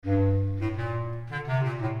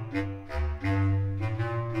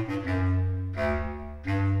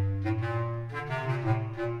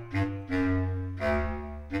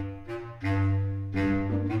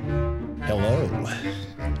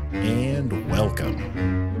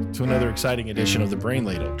Welcome to another exciting edition of the Brain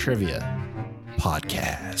Ladle Trivia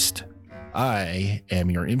Podcast. I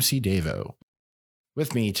am your MC Davo.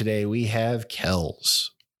 With me today we have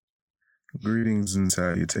Kells. Greetings and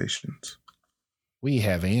salutations. We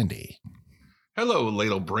have Andy. Hello,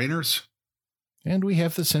 Ladle Brainers. And we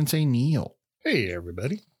have the Sensei Neil. Hey,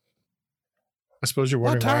 everybody. I suppose you're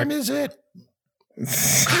What wondering time is it?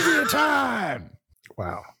 Trivia time!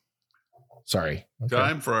 Wow. Sorry. Okay.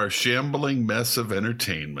 Time for our shambling mess of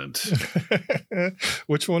entertainment.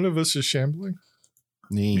 Which one of us is shambling?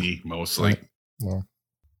 Me, mostly. Well,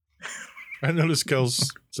 I noticed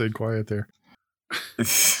Kel's stayed quiet there.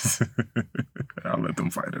 I'll let them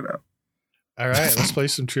fight it out. All right, let's play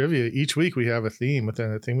some trivia. Each week we have a theme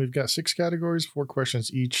within the theme. We've got 6 categories, 4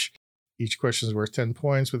 questions each. Each question is worth 10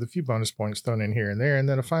 points with a few bonus points thrown in here and there. And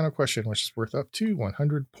then a final question, which is worth up to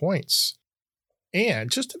 100 points.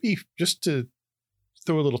 And just to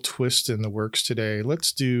throw a little twist in the works today,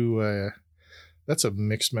 let's do, that's a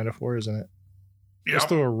mixed metaphor, isn't it? Yep. Let's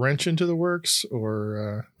throw a wrench into the works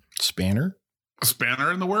or Spanner? A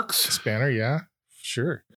spanner in the works? spanner. Yeah,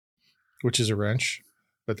 sure. Which is a wrench,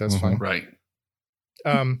 but that's fine. Right.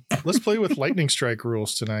 Let's play with lightning strike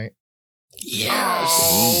rules tonight.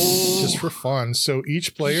 Yes. Just for fun. So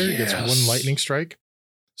each player gets one lightning strike.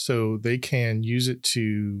 So they can use it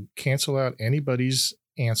to cancel out anybody's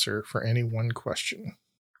answer for any one question.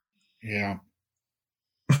 Yeah.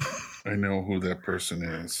 I know who that person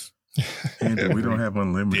is. And we don't have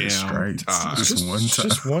unlimited damn strikes. time. Just one time.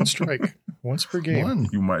 Just one strike. Once per game. One.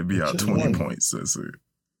 You might be out Just 20 one. points. That's it.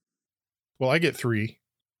 Well, I get 3.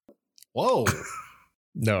 Whoa.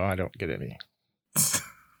 No, I don't get any.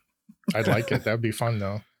 I'd like it. That'd be fun,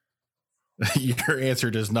 though. Your answer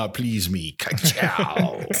does not please me.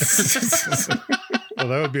 Ka-chow. Well,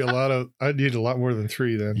 that would be I'd need a lot more than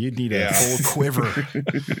 3 then. You'd need Yeah. a full quiver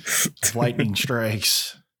of lightning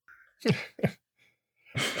strikes.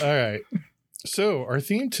 All right. So our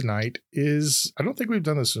theme tonight is, I don't think we've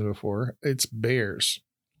done this before. It's bears.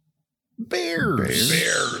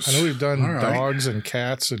 Bears. I know we've done All right. dogs and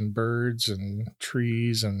cats and birds and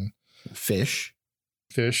trees and Fish.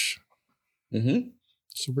 fish. Mm-hmm.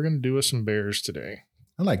 So we're going to do with some bears today.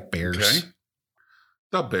 I like bears. Okay.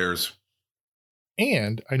 The bears.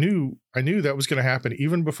 And I knew that was going to happen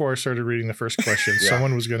even before I started reading the first question. Yeah.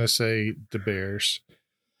 Someone was going to say the bears.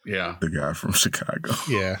 Yeah. The guy from Chicago.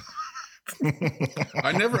 Yeah.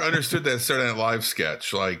 I never understood that Saturday Night Live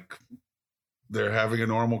sketch. Like, they're having a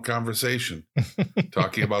normal conversation,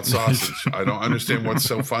 talking about sausage. I don't understand what's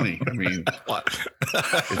so funny. I mean,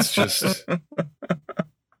 it's just,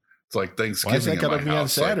 it's like Why is Thanksgiving that got to at be my on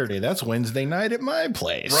house. Like, Saturday? That's Wednesday night at my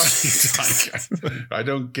place. right. I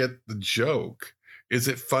don't get the joke. Is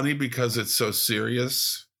it funny because it's so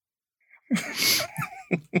serious?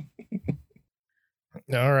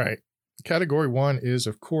 All right. Category 1 is,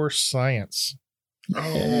 of course, science.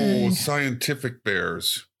 Oh, scientific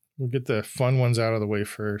bears. We'll get the fun ones out of the way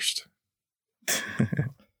first.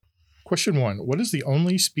 Question 1. What is the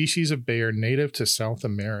only species of bear native to South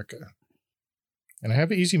America? And I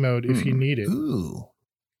have easy mode if you need it. Ooh.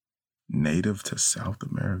 Native to South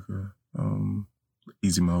America.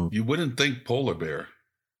 Easy mode. You wouldn't think polar bear.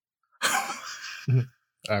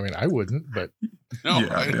 I mean, I wouldn't, but No,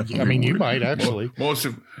 Yeah, I definitely I mean, you would. might actually. most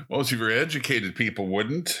of your educated people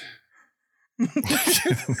wouldn't.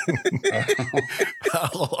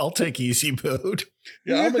 I'll take easy mode.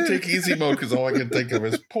 Yeah, I'm gonna take easy mode because all I can think of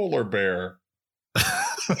is polar bear.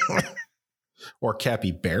 Or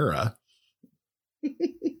capybara.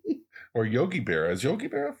 Or Yogi Bear. Is Yogi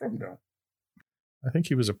Bear from no? I think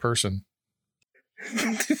he was a person.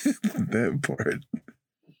 That part.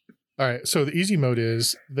 All right. So the easy mode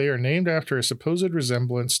is they are named after a supposed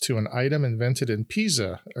resemblance to an item invented in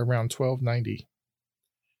Pisa around 1290.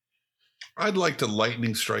 I'd like to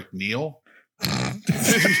lightning strike Neil.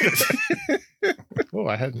 Oh,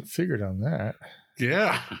 I hadn't figured on that.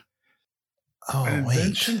 Yeah. Oh, An wait.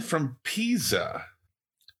 invention from Pisa.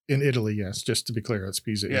 In Italy, yes. Just to be clear, it's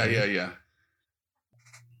Pisa. Yeah.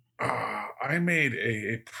 I made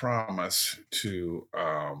a promise to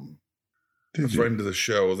a Did you? friend of the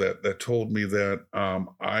show that told me that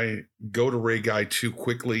I go to Ray Guy too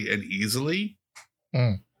quickly and easily.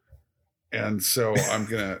 Mm. And so I'm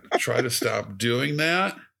going to try to stop doing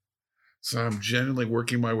that. So I'm genuinely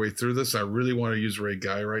working my way through this. I really want to use Ray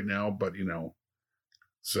Guy right now, but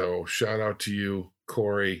so shout out to you,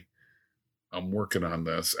 Corey. I'm working on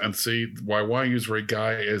this. And see, why I use Ray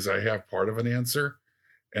Guy is I have part of an answer,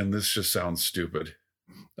 and this just sounds stupid.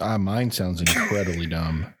 Mine sounds incredibly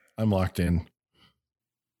dumb. I'm locked in.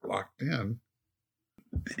 Locked in.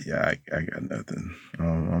 Yeah, I got nothing.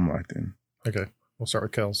 I'm locked in. Okay, we'll start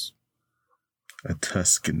with Kels. A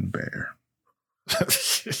Tuscan bear.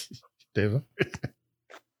 Deva.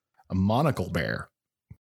 A monocle bear.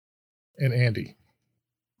 And Andy.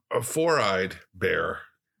 A four-eyed bear.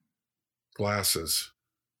 Glasses.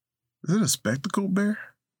 Is it a spectacle bear?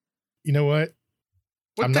 You know what?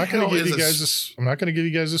 What I'm the not going hell to give is you guys I'm not going to give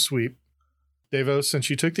you guys a sweep. Devo, since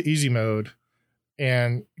you took the easy mode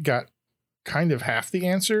and got kind of half the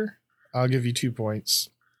answer, I'll give you 2 points.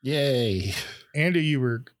 Yay. Andy, you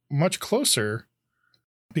were much closer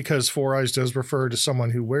because Four Eyes does refer to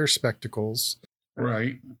someone who wears spectacles.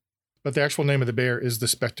 Right. But the actual name of the bear is the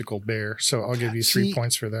spectacled bear. So I'll give you 3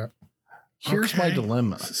 points for that. Here's my Okay.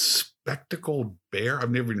 dilemma. Spectacle bear? I've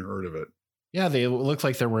never even heard of it. Yeah, they look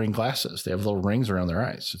like they're wearing glasses. They have little rings around their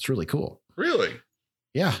eyes. It's really cool. Really?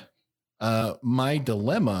 Yeah. My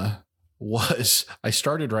dilemma was I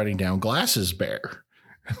started writing down glasses bear.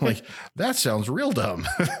 Like, that sounds real dumb.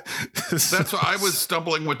 That's why I was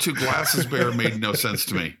stumbling with two glasses bear made no sense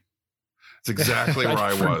to me. It's exactly where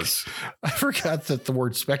I was. I forgot that the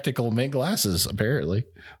word spectacle meant glasses, apparently.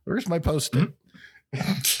 Where's my post-it?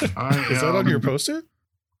 Is that on your post-it?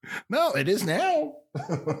 No, it is now.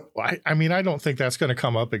 Well, I mean, I don't think that's going to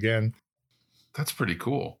come up again. That's pretty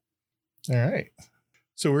cool. All right.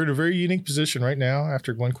 So we're in a very unique position right now.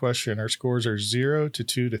 After one question, our scores are 0 to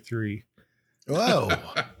 2 to 3. Whoa.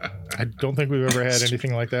 I don't think we've ever had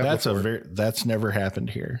anything like that. That's never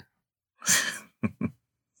happened here.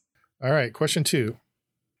 All right. Question 2.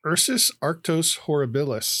 Ursus arctos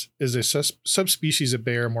horribilis is a subspecies of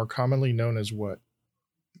bear more commonly known as what?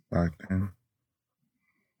 Locked in.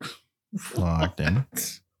 Locked in.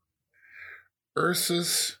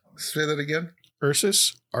 Ursus, say that again.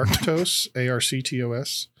 Ursus arctos,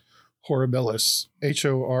 ARCTOS, horribilis,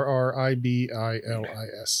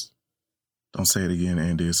 HORRIBILIS. Don't say it again,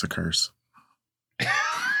 Andy. It's a curse.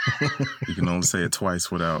 You can only say it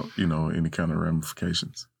twice without, any kind of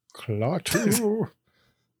ramifications. Klaatu.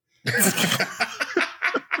 I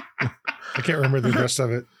can't remember the rest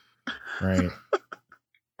of it. Right.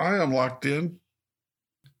 I am locked in.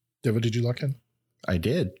 Devo, did you lock in? I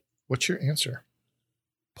did. What's your answer?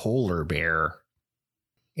 Polar bear.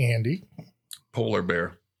 Andy Polar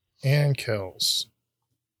bear. and Kels.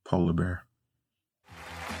 Polar bear.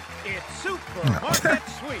 It's super market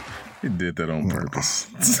sweet. He did that on purpose.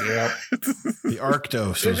 Yep. The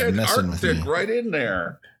Arctos It was had messing with Arctic me. right in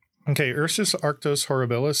there. Okay, Ursus arctos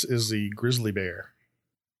horribilis is the grizzly bear.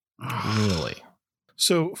 Really?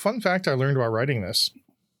 So, fun fact I learned while writing this.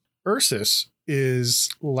 Ursus is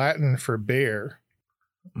Latin for bear.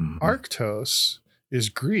 Mhm. Arctos is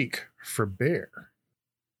Greek for bear.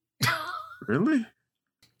 Really?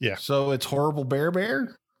 So it's horrible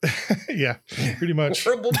bear? Yeah, pretty much.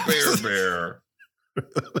 Horrible bear.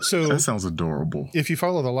 So, That sounds adorable. if you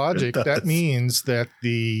follow the logic, It that does. means that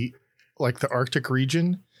the Arctic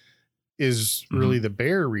region is really the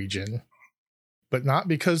bear region, but not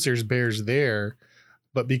because there's bears there,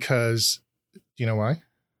 but because, you know why?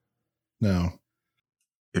 No.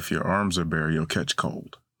 If your arms are bare, you'll catch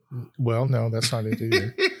cold. Well, no, that's not it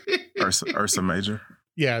either. Ursa Major.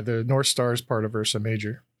 Yeah, the North Star is part of Ursa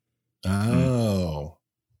Major. Oh.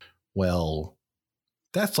 Well,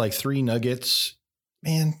 that's like 3 nuggets.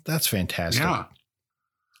 Man, that's fantastic. Yeah.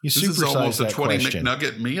 You This is supersized almost a that 20 question.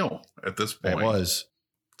 McNugget meal at this point. It was.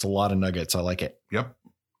 It's a lot of nuggets. I like it. Yep.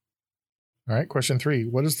 All right, question 3.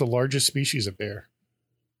 What is the largest species of bear?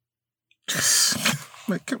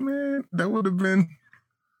 Like, come on. That would have been.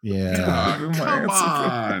 Yeah. That would've been my Come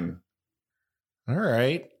answer. on. All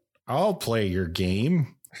right. I'll play your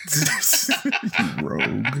game. You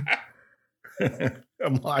rogue.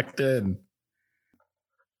 I'm locked in.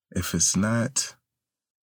 If it's not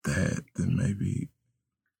that, then maybe.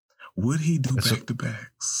 Would he do That's a-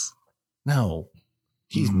 back-to-backs? No,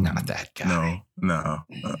 he's Mm, not that guy. No.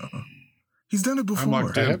 He's done it before.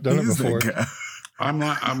 locked in. I have done it He is that before. guy.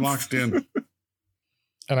 I'm locked in.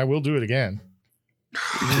 And I will do it again.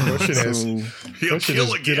 Question is- He'll Question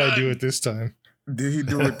kill is, did I do again. it this time? Did he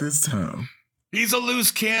do it this time? He's a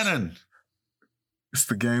loose cannon. It's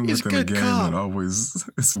the game He's a within a good game cop. that always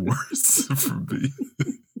is worse for me.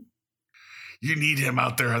 You need him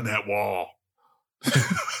out there on that wall.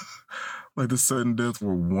 Like the sudden death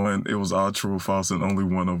where it was all true or false, and only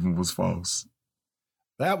one of them was false.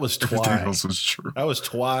 That was Everything Twy. else was true. That was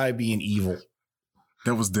Twy being evil.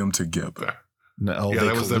 That was them together. No, yeah, they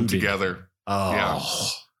that was them colluded. together. Oh.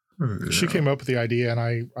 She came up with the idea and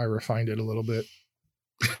I refined it a little bit.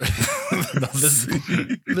 No,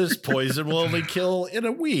 this poison will only kill in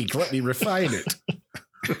a week. Let me refine it.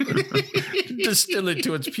 Distill it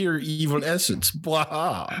to its pure evil essence.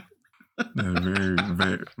 Blah.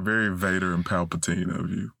 Yeah, very Vader and Palpatine of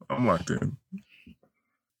you. I'm locked in.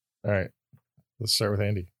 All right. Let's start with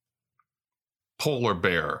Andy. Polar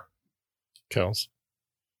bear. Kels.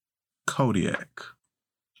 Kodiak.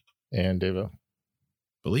 And Devo.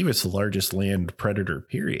 Believe it's the largest land predator,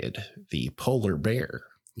 period. The polar bear.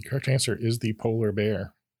 The correct answer is the polar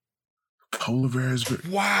bear. Polar bear is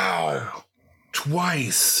Wow.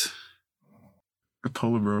 Twice. the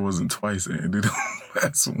polar bear wasn't twice, Andy. The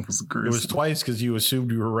last one was It grizzly. was twice because you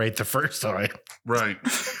assumed you were right the first time. Right.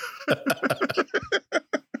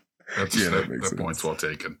 That's Yeah, that that, makes that sense. point's well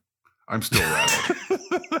taken. I'm still rattled.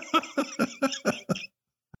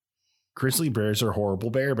 Grizzly bears are horrible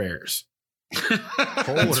bears.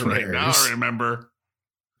 That's right. Now bears. I remember.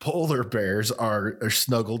 Polar bears are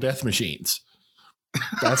snuggle death machines.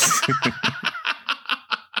 That's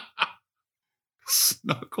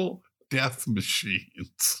Snuggle death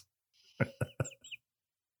machines.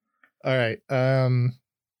 All right.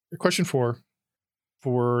 Question 4.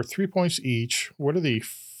 For 3 points each, what are the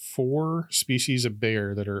 4 species of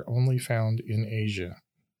bear that are only found in Asia?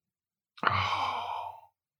 Oh.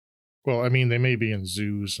 Well, I mean, they may be in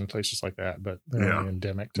zoos and places like that, but they're Yeah. only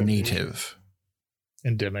endemic to Asia. native.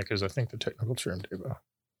 Endemic is, I think, the technical term, Devo.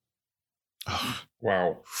 Oh,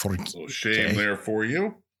 Wow. for- So shame Okay. there for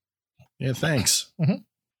you. yeah, thanks.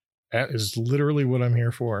 That is literally what I'm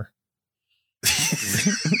here for.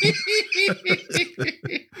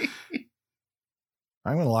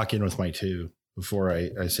 I'm going to lock in with my 2 before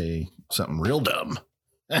I say something real dumb.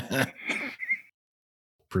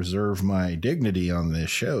 Preserve my dignity on this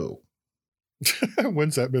show.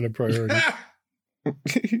 When's that been a priority? I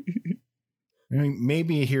mean,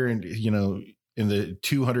 maybe here in the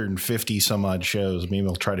 250 some odd shows, maybe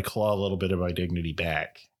I'll try to claw a little bit of my dignity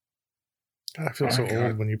back. God, I feel Oh so my God.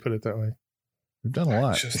 old when you put it that way. We've done a I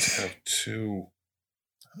lot. just have 2.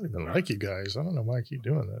 I don't even like you guys. I don't know why I keep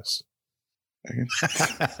doing this. I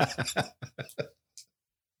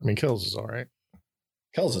mean, Kills is all right.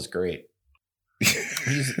 Kells is great.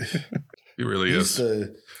 He's He really he's is.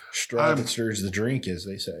 the straw I'm- that stirs the drink, as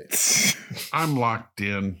they say. I'm locked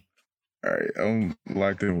in. All right, I'm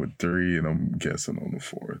locked in with 3, and I'm guessing on the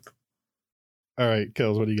 4th. All right,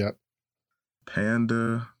 Kills, what do you got?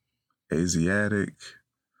 Panda, Asiatic,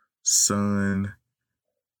 sun.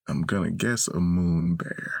 I'm gonna guess a moon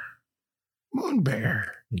bear. Moon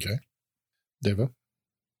bear. Okay. Deva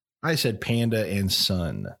I said panda and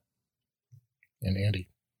sun. and Andy.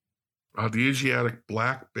 The Asiatic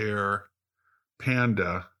black bear,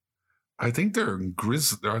 panda. I think there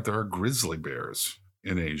are grizzly bears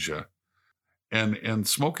in Asia, and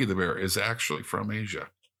Smokey the Bear is actually from Asia.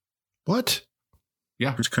 What?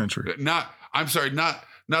 Which country? I'm sorry, not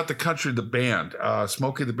the country, the band.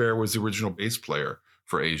 Smokey the Bear was the original bass player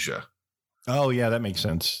for Asia. Oh, yeah, that makes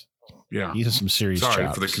sense. Yeah. He has some serious Sorry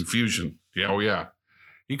chops. for the confusion. Yeah, oh yeah.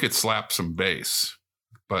 He could slap some bass.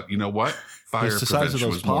 But you know what? Fire It's the size of prevention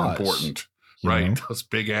those was more paws, important. you Right. know? Those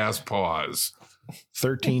big ass paws.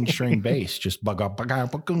 13 string bass. Just bug up. But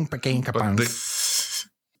the,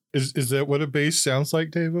 Is that what a bass sounds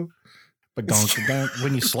like, Deva?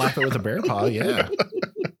 When you slap it with a bear paw, yeah.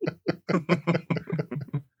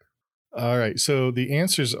 All right. So the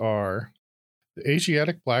answers are the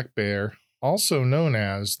Asiatic black bear, also known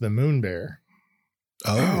as the moon bear.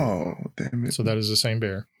 Oh, damn it. So that is the same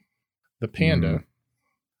bear. The panda,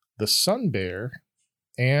 the sun bear,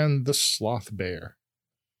 and the sloth bear.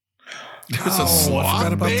 There's Oh, a sloth I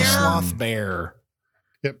forgot about bear? the sloth bear.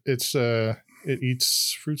 Yep, it's it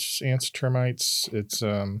eats fruits, ants, termites. It's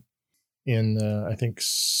in I think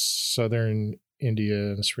southern India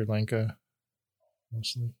and Sri Lanka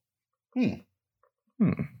mostly.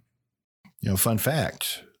 Fun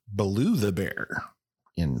fact, Baloo the bear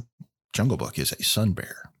in Jungle Book is a sun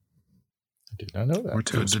bear. I did not know that. Or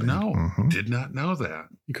Good to tailspin. know. Mhm. Did not know that.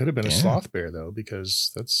 You could have been a Yeah. sloth bear though,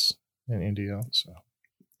 because that's in India also.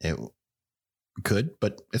 It could,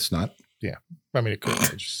 but it's not. I mean, it could.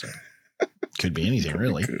 I just saying. Could be anything,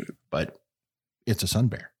 really. Good. But it's a sun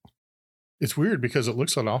bear. It's weird because it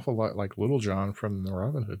looks an awful lot like Little John from the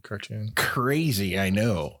Robin Hood cartoon. Crazy, I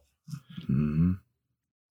know. Mhm.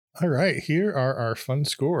 All right, here are our fun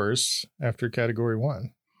scores after category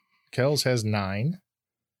 1. Kells has 9,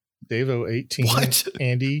 Davo 18, What?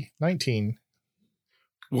 Andy 19.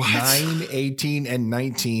 What? 9, 18, and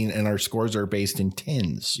 19, and our scores are based in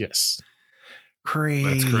tens. Yes. Crazy.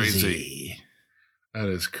 That's crazy. That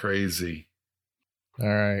is crazy. All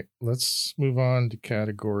right, let's move on to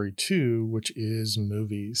category 2, which is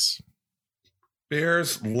movies.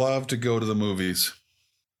 Bears love to go to the movies.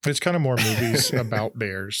 It's kind of more movies about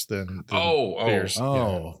bears than Oh, bears.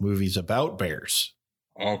 Oh, movies about bears.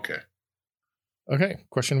 okay. Okay,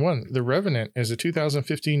 question 1. The Revenant is a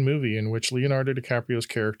 2015 movie in which Leonardo DiCaprio's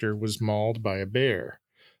character was mauled by a bear.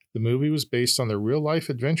 The movie was based on the real-life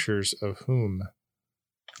adventures of whom?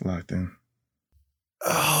 Locked in.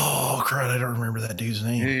 Oh, crud. I don't remember that dude's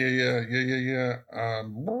name. Yeah.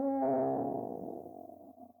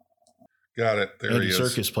 Got it. There Andy he is.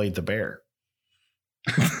 Serkis played the bear.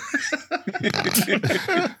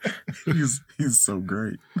 He's so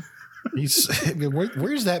great. I mean,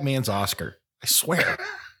 where's that man's Oscar? I swear.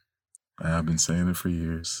 I've been saying it for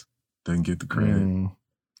years. Doesn't get the credit.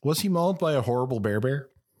 Was he mauled by a horrible bear?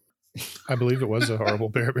 I believe it was a horrible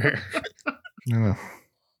bear. No.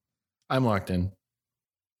 I'm locked in.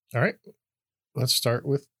 All right. Let's start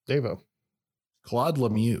with Devo. Claude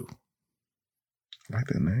Lemieux. I like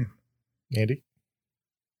that name. Andy?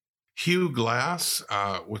 Hugh Glass,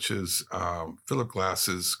 which is Philip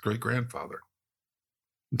Glass's great-grandfather.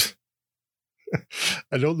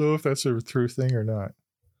 I don't know if that's a true thing or not.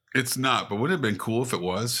 It's not, but wouldn't it have been cool if it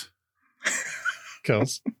was?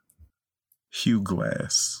 Kels? Hugh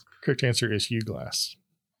Glass. Correct answer is Hugh Glass.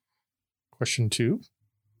 Question 2.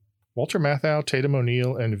 Walter Matthau, Tatum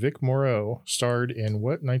O'Neal, and Vic Morrow starred in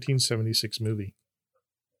what 1976 movie?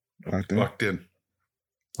 Locked in. Locked in.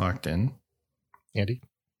 Locked in. Andy?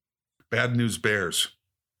 Bad News Bears.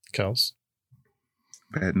 Kels?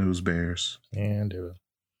 Bad News Bears. And Devo.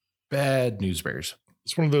 Bad News Bears.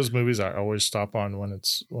 It's one of those movies I always stop on when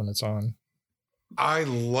it's on. I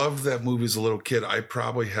loved that movie as a little kid. I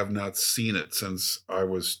probably have not seen it since I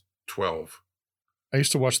was 12. I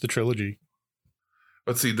used to watch the trilogy.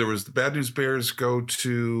 Let's see. There was the Bad News Bears go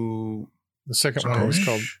to The second one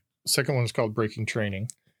was called Breaking Training.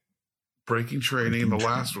 Breaking Training. And the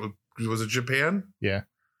last was it Japan? Yeah.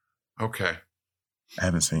 Okay. I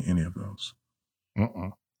haven't seen any of those.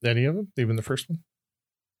 Any of them? Even the first one?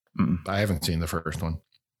 I haven't seen the first one.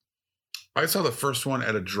 I saw the first one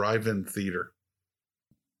at a drive-in theater.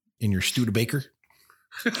 In your Studebaker?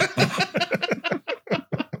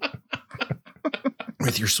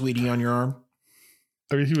 With your sweetie on your arm?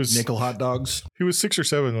 I mean, he was Nickel hot dogs? He was 6 or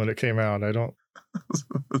 7 when it came out. I don't.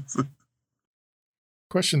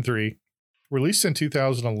 Question 3. Released in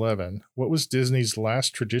 2011, what was Disney's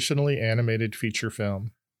last traditionally animated feature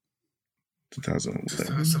film?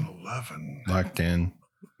 2011. Locked in.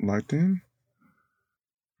 Locked in?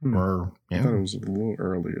 Or, I thought it was a little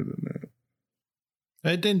earlier than that.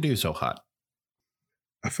 It didn't do so hot.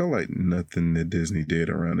 I felt like nothing that Disney did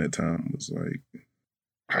around that time was like.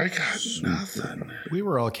 I got nothing. We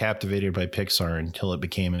were all captivated by Pixar until it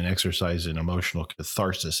became an exercise in emotional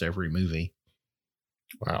catharsis every movie.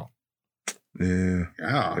 Wow. Yeah.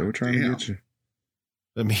 Yeah. They were trying to get you.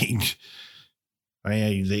 I mean,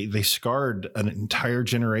 they scarred an entire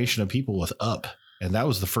generation of people with Up, and that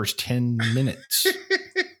was the first 10 minutes.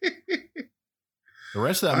 The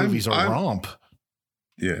rest of that movie's a romp.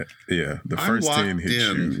 Yeah. The first 10 hit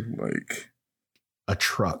you like a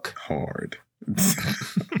truck. Hard.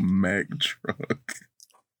 Mack truck.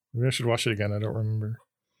 Maybe I should watch it again. I don't remember.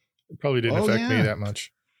 It probably didn't affect me that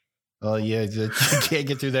much. Oh, yeah. You can't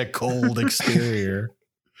get through that cold exterior.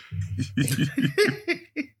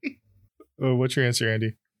 Oh, what's your answer,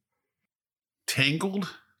 Andy? Tangled?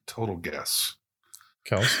 Total guess.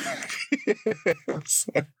 Kels? I'm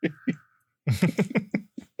sorry.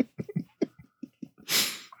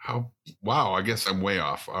 Wow, I guess I'm way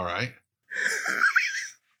off. All right.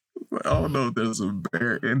 I don't know if there's a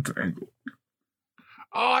bear in Tangled.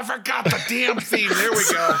 Oh, I forgot the damn theme. There we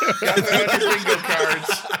go. Got the bingo cards.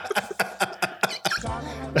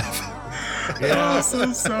 Yeah, I'm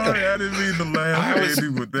so sorry. I didn't mean to laugh, Andy,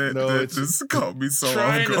 but that just caught me so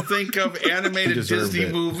trying to think of animated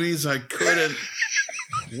Disney movies. I couldn't.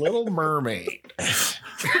 Little Mermaid.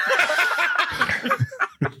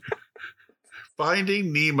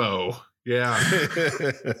 Finding Nemo. Yeah.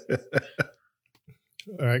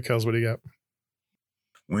 All right, Kels, what do you got?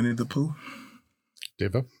 Winnie the Pooh.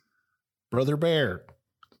 Devo? Brother Bear.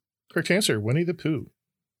 Correct answer, Winnie the Pooh.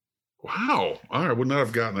 Wow. All right, would not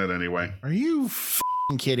have gotten that anyway. Are you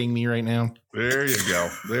f***ing kidding me right now? There you go.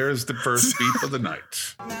 There's the first beat of the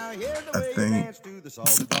night. I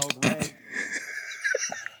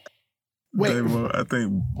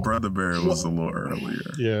think Brother Bear was a little earlier.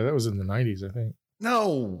 Yeah, that was in the 90s, I think.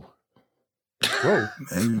 No. Whoa.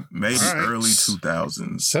 Maybe early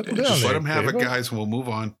 2000s. Settle down. Just there, let him have Devo. it, guys, and we'll move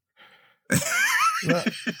on.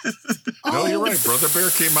 No, you're right. Brother Bear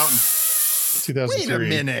came out in 2003. Wait a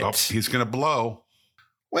minute. Oh, he's going to blow.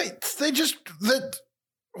 Wait,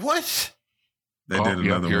 what? They did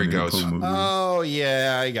another here he Winnie the goes. Pooh movie. Oh,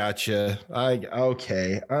 yeah, I gotcha.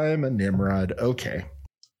 Okay, I'm a Nimrod. Okay.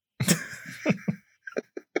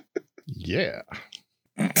 Yeah.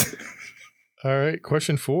 All right.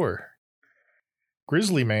 Question 4.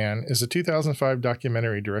 Grizzly Man is a 2005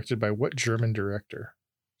 documentary directed by what German director?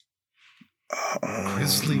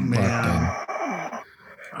 Grizzly Man.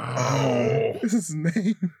 Oh, what's his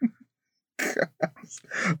name?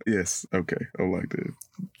 Yes. Okay. I like it.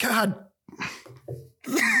 God.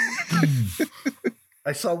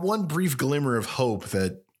 I saw one brief glimmer of hope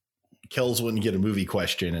that Kells wouldn't get a movie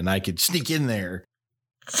question and I could sneak in there.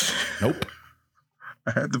 Nope.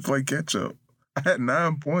 I had to play catch up. I had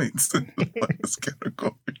 9 points in the last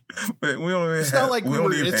category. Man, we only It's had, not like we were.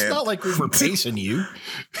 only It's had- not like we were pacing you.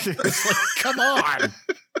 It's like, come on.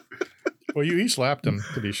 Well, you each lapped him,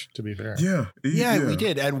 to be fair. Yeah, Yeah, we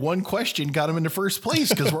did. And one question got him into first place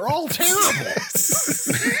because we're all terrible.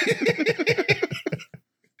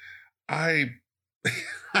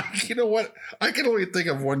 You know what? I can only think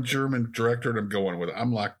of one German director, and I'm going with it.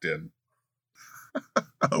 I'm locked in.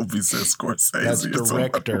 I hope he says Scorsese. That's or something.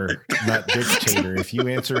 director, not dictator. If you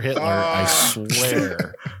answer Hitler, I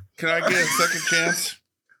swear. Can I get a second chance?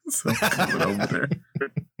 So coming over there.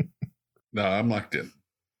 No, I'm locked in.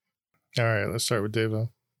 All right. Let's start with Devo.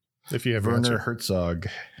 If you have an Werner answer. Herzog.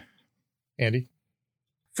 Andy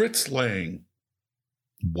Fritz Lang.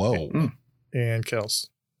 Whoa. and Kels.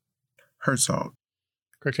 Herzog.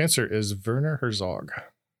 Correct answer is Werner Herzog.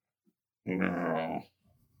 No.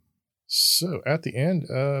 So at the end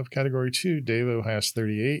of category 2, Devo has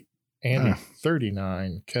 38, Andy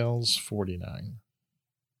 39, Kels 49.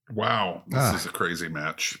 Wow. This is a crazy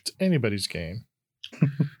match. It's anybody's game.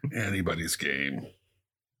 Anybody's game.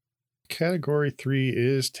 Category 3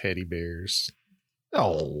 is teddy bears.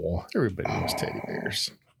 Oh. Everybody knows teddy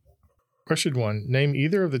bears. Question 1. Name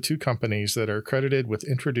either of the 2 companies that are credited with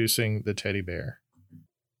introducing the teddy bear.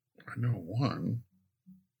 I know one.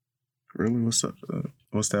 Really? What's up?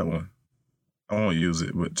 What's that one? I won't use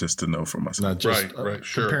it, but just to know for myself. Not just Right,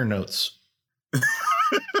 sure. compare notes.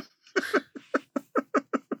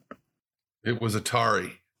 It was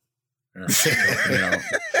Atari. There, help me out.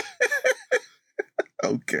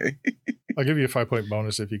 Okay. I'll give you a 5-point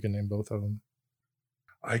bonus if you can name both of them.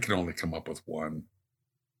 I can only come up with one.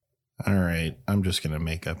 All right. I'm just going to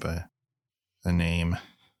make up a name.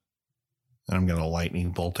 And I'm going to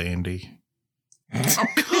lightning bolt Andy. Oh,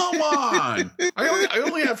 come on. I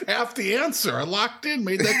only have half the answer. I locked in,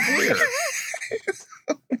 made that clear.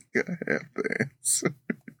 I have the answer.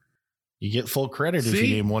 You get full credit if See?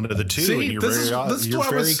 you name one of the 2, See? and you're This is what I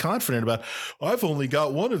very was- confident about. I've only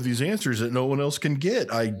got one of these answers that no one else can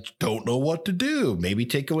get. I don't know what to do. Maybe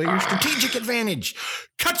take away your strategic advantage.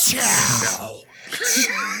 Ka-chow!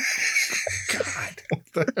 God, What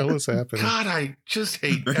the hell is happening? God, I just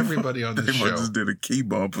hate everybody on They this might show. just did a key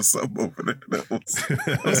bump or something over there.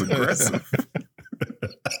 That was aggressive.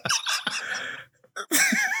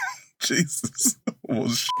 Jesus. I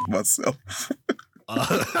almost shit myself.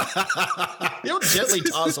 you don't gently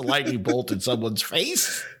toss a lightning bolt in someone's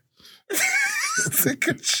face.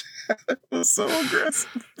 It was so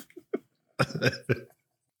aggressive.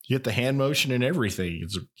 You get the hand motion and everything.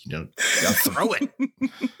 It's, you know, you gotta throw it.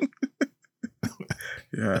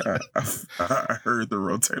 Yeah, I heard the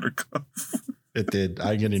rotator cuff. It did.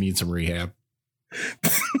 I'm gonna need some rehab.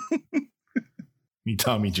 Need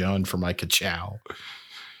Tommy John for my ka-chow.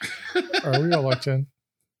 Are we all locked in?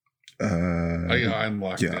 I'm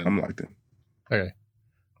locked in. I'm locked in. Okay.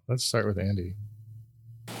 Let's start with Andy.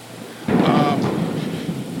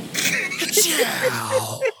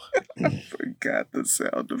 Ka-chow. Forgot the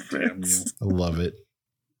sound effects. I love it.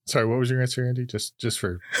 Sorry, what was your answer, Andy? Just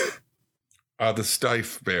for The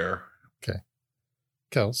Stife Bear.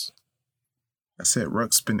 Kels I said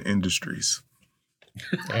Ruxpin Industries.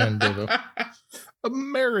 and Devo.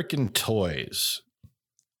 American Toys.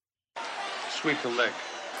 Sweep the leg.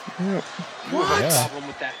 Yep. You have a Yeah. problem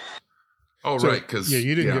with that? Oh, So, right. Because yeah,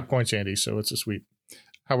 you didn't get points, Andy, so it's a sweep.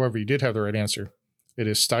 However, you did have the right answer. It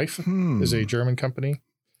is Stife, is a German company.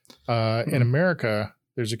 In America,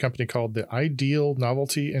 there's a company called the Ideal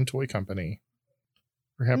Novelty and Toy Company,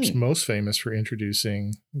 perhaps most famous for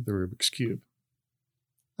introducing the Rubik's Cube,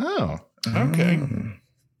 Oh, Okay. Mm.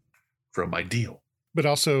 From Ideal. but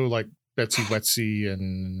also like Betsy Wetsy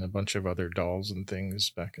and a bunch of other dolls and things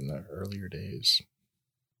back in the earlier days.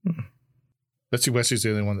 Betsy Wetsy is the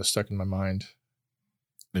only one that stuck in my mind.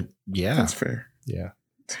 yeah. That's fair. Yeah.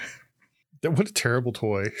 What a terrible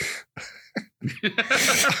toy.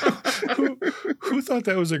 Who thought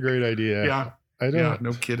that was a great idea? Yeah. I don't. Yeah.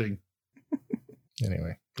 No kidding.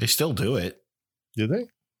 Anyway, They still do it. did they?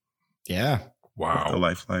 Yeah. The Wow.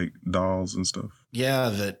 lifelike dolls and stuff.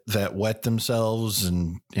 Yeah, that wet themselves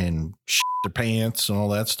and shit their pants and all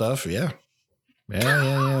that stuff. Yeah.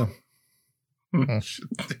 Yeah.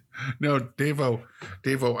 No, Davo,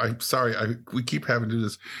 I'm sorry. We keep having to do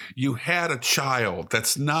this. You had a child.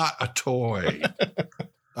 That's not a toy.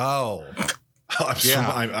 Oh,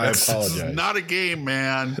 I That's apologize. not a game,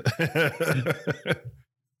 man.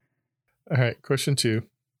 All right, question 2.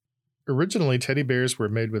 Originally, teddy bears were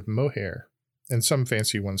made with mohair, and some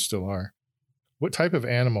fancy ones still are. What type of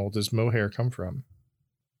animal does mohair come from?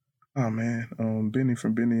 Oh man, Benny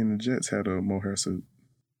from Benny and the Jets had a mohair suit.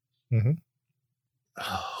 Mm-hmm.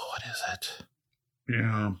 Oh, what is it?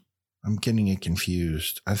 Yeah. I'm getting it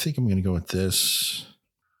confused. I think I'm going to go with this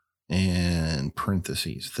and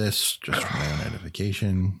parentheses. This just for my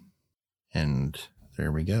identification. And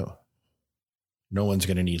there we go. No one's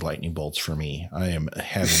going to need lightning bolts for me. I am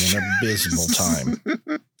having an abysmal time.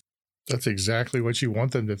 That's exactly what you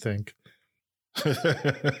want them to think.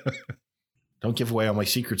 Don't give away all my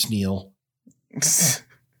secrets, Neil.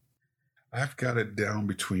 I've got it down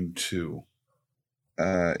between 2.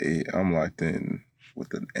 I'm locked in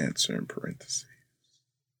with an answer in parentheses.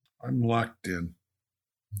 I'm locked in.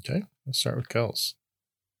 Okay, let's start with Kels.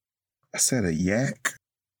 I said a yak,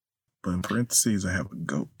 but in parentheses I have a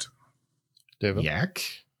goat. David? Yak.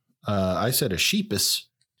 I said a sheepus.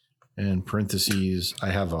 In parentheses, I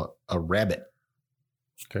have a rabbit.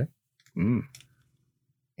 Okay. Mm.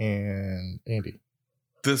 And Andy?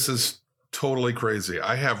 This is totally crazy.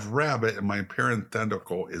 I have rabbit and my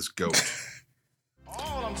parenthetical is goat.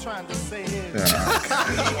 All I'm trying to say is,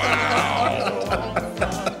 Wow.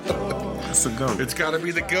 It's a goat. It's got to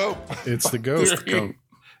be the goat. It's the goat. It's the goat.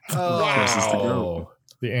 Oh, It's the goat.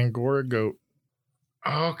 The Angora goat.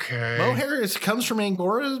 Okay. mohair comes from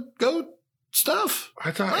Angora goat stuff.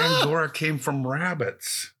 I thought Angora came from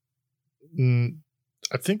rabbits.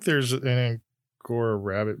 I think there's an Angora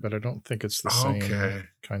rabbit, but I don't think it's the same Okay.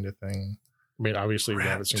 kind of thing. I mean, obviously, Rat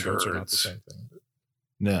rabbits and goats are not the turds. same thing. But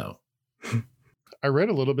No. I read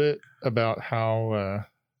a little bit about how,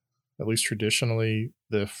 at least traditionally,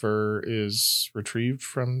 the fur is retrieved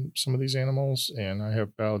from some of these animals, and I have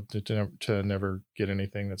vowed to never get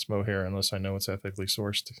anything that's mohair unless I know it's ethically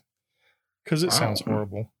sourced, because it sounds Wow.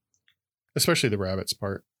 horrible, especially the rabbits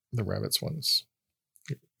part. The rabbits ones.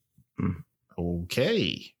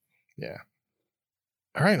 Okay. Yeah.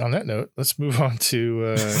 All right. On that note, let's move on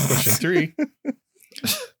to question 3.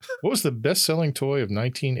 What was the best-selling toy of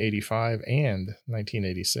 1985 and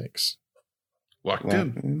 1986? Locked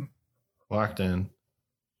in. Locked in.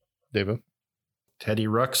 David, Teddy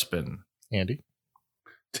Ruxpin. Andy,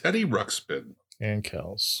 Teddy Ruxpin. and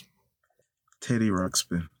Kels. Teddy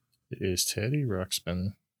Ruxpin. It is Teddy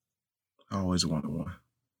Ruxpin. I always wanted one.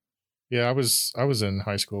 Yeah, I was in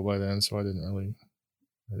high school by then, so I didn't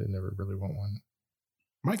never really want one.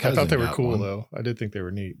 My I cousin thought they were got cool one. though. I did think they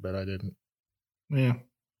were neat, but I didn't. Yeah.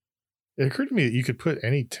 It occurred to me that you could put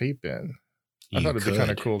any tape in. I You thought it'd be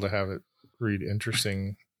kind of could. cool to have it read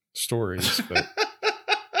interesting stories, but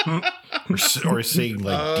Or saying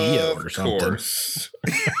like Dio or something. Course.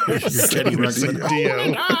 Your Teddy Ruxpin.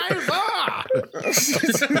 Dio.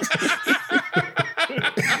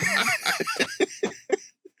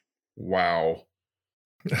 Wow.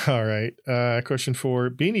 All right. Question 4.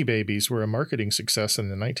 Beanie Babies were a marketing success in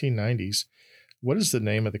the 1990s. What is the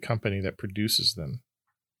name of the company that produces them?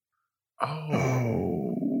 Oh.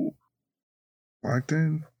 Oh. Locked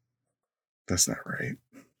in? That's not right.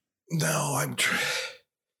 No, I'm.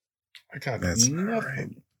 I got That's nothing. right.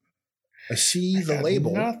 I see I the got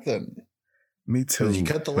label. Nothing. Me too. Because you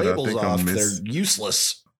cut the but I labels think off, I'm they're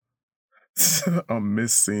useless. I'm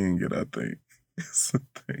missing it, I think. It's the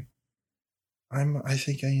thing. I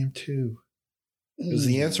think I am too. Because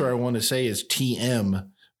the answer I want to say is TM,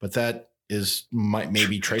 but that is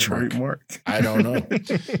maybe trademark. Trademark. I don't know.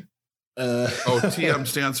 TM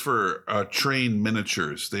stands for Train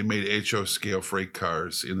Miniatures. They made HO scale freight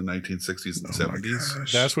cars in the 1960s and Oh my 70s.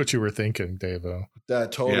 gosh. That's what you were thinking, Davo.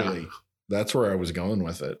 That totally. That's where I was going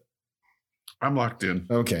with it. I'm locked in.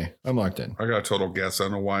 Okay, I'm locked in. I got a total guess. I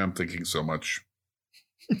don't know why I'm thinking so much.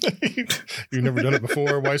 You've never done it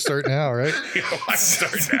before. Why start now, right? I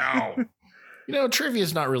start now. You know, trivia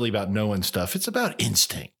is not really about knowing stuff. It's about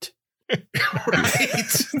instinct. Right?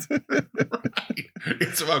 Right.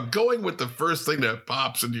 It's about going with the first thing that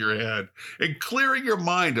pops into your head and clearing your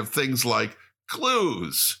mind of things like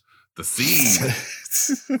clues, the theme.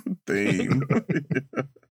 Theme.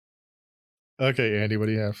 Okay, Andy, what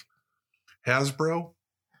do you have? Hasbro?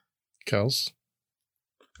 Kels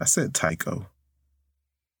I said Tyco.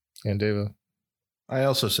 and Davo. I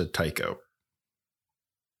also said Tyco.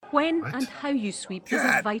 When What? and how you sweep is a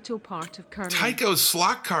God. vital part of curling. Tyco's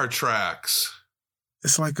slot car tracks.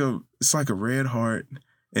 It's like a red heart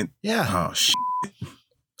and Yeah. oh shit.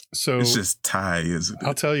 So It's just Ty, isn't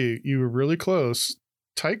I'll it? tell you, you were really close.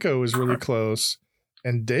 Tycho was really close,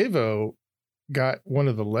 and Devo got one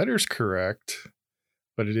of the letters correct,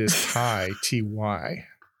 but it is Ty, Ty.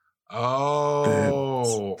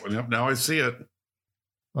 Oh, yep, now I see it.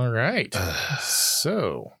 All right.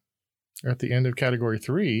 So at the end of category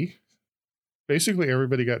 3, basically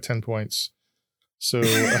everybody got 10 points. So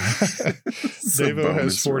It's a Devo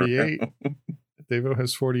has bonus 48. round. Devo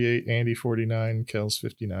has 48, Andy 49, Kel's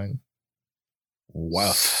 59.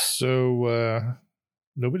 Wow. So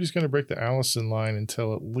nobody's going to break the Allison line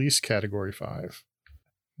until at least category 5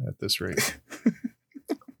 at this rate.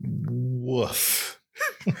 Woof.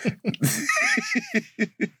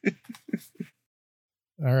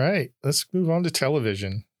 All right, let's move on to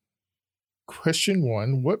television. Question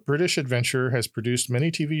 1. What British adventurer has produced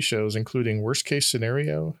many TV shows, including Worst Case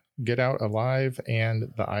Scenario, Get Out Alive,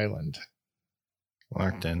 and The Island?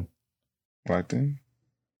 Locked in. Locked in?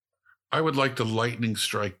 I would like to lightning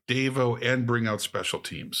strike Devo and bring out special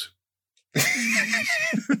teams.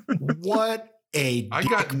 What a I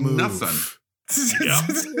got dick move. nothing.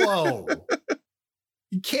 Whoa.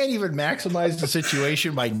 You can't even maximize the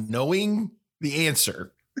situation by knowing the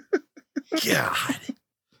answer. God.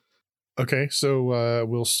 Okay, so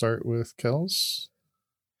we'll start with Kels.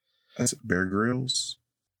 That's Bear Grylls.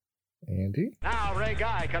 Andy. Now Ray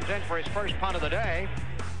Guy comes in for his first punt of the day.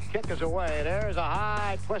 Kick is away. There's a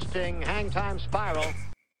high twisting hang time spiral.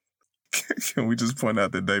 Can we just point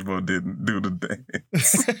out that Devo didn't do the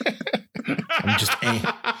dance? I'm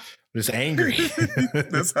just angry.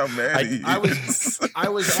 That's how mad he is. I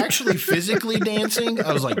was actually physically dancing.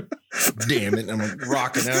 I was like, damn it. I'm like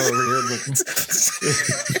rocking out over here.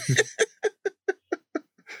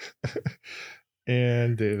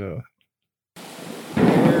 And Devo.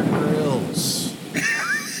 Bear Grylls.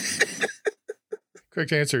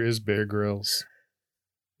 Correct answer is Bear Grylls.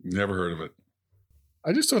 Never heard of it.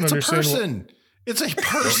 I just don't It's a understand. person. It's a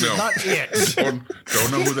person, know. not it.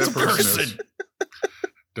 Don't know who that It's a person is.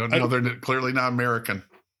 Don't know. They're clearly not American.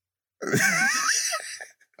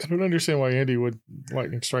 I don't understand why Andy would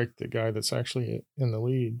lightning strike the guy that's actually in the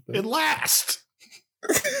lead. But It lasts.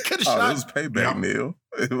 Could have Oh, it was shot. payback, Yeah. Neil.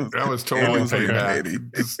 It was, That was Andy totally was being payback. petty.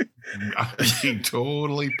 I mean,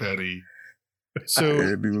 totally petty. so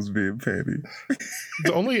Andy was being petty.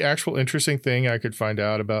 the only actual interesting thing I could find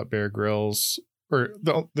out about Bear Grylls, or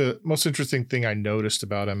the most interesting thing I noticed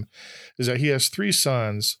about him, is that he has 3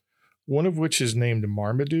 sons, one of which is named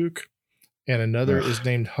Marmaduke, and another is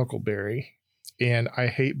named Huckleberry. And I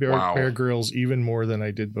hate Wow. Bear Grylls even more than I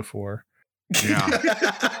did before. Yeah.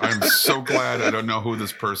 I'm so glad I don't know who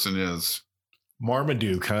this person is.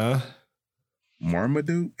 Marmaduke, huh?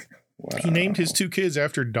 Marmaduke? Wow. He named his 2 kids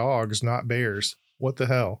after dogs, not bears. What the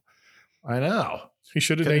hell? I know. He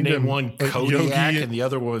should have Could have named named him one like Kodiak Yogi and the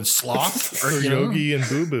other one Sloth. or you know? Yogi and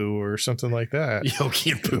Boo Boo or something like that.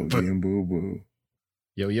 Yogi and Boo Yogi Boo. and Boo Boo.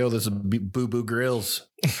 Yo, this is Boo Boo Grills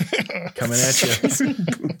coming at you.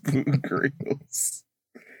 Boo Boo Grills.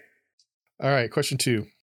 All right, question 2.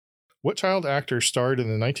 What child actor starred in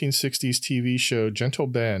the 1960s TV show Gentle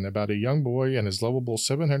Ben about a young boy and his lovable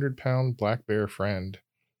 700-pound black bear friend?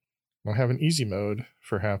 I'll have an easy mode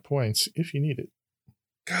for half points if you need it.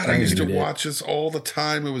 God, I I used to needed it. watch this all the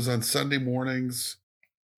time. It was on Sunday mornings.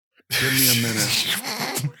 Give me a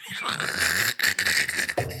minute.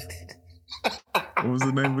 What was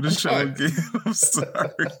the name of the show again? I'm sorry.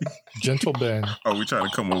 Gentle Ben, Oh, we trying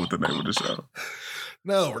to come up with the name of the show.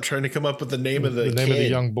 No, we're trying to come up with the name of the name of the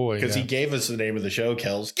young boy. because yeah. he gave us the name of the show.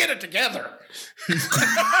 Kels, get it together.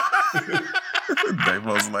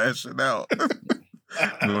 Devo's lashing out.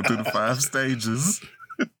 Going through the 5 stages.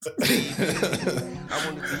 I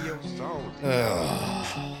want to be your soul.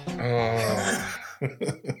 Oh,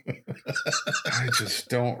 I just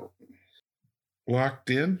don't. Locked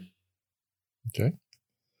in? Okay.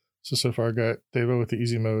 So far I got Devo with the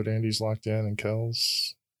easy mode, Andy's locked in, and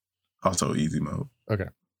Kels. Also easy mode.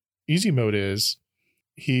 Easy mode is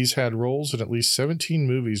he's had roles in at least 17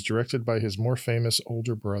 movies directed by his more famous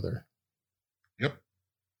older brother. Yep.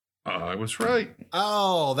 I was right.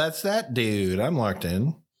 Oh, that's that dude. I'm locked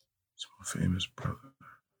in. It's my famous brother.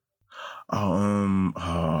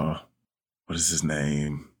 What is his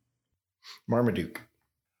name? Marmaduke.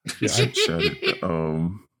 Yeah, Shut it.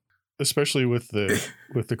 especially with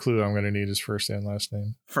the clue I'm going to need his first and last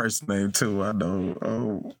name. First name too. I know.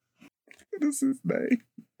 What is his name?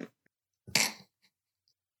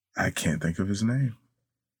 I can't think of his name.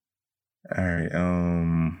 All right.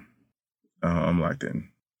 I'm locked in.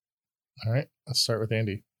 All right, let's start with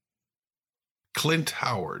Andy. Clint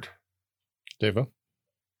Howard. Devo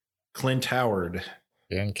Clint Howard.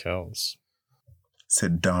 and Kels.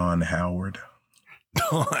 Said Don Howard.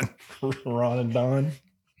 Don. Ron and Don.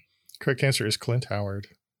 Correct answer is Clint Howard.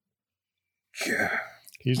 Yeah.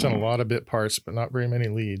 He's done a lot of bit parts, but not very many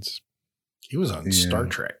leads. He was on Yeah. Star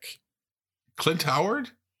Trek. Clint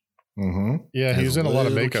Howard? Mm-hmm. Yeah, he As was in a lot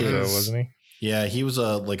of little makeup, though, kids. wasn't he? Yeah, he was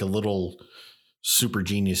a little super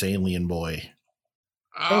genius alien boy.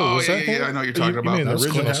 Oh, was yeah, that yeah, him? yeah, I know what you're You- talking you about. mean That the was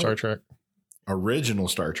original Clint Star Howard. Trek? Original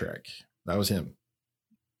Star Trek. That was him.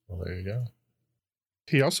 Well, there you go.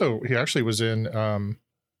 He actually was in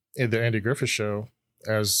the Andy Griffith Show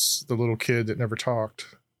as the little kid that never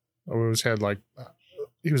talked. Always had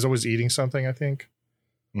he was always eating something, I think.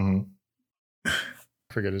 Mm-hmm.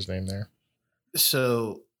 Forget his name there.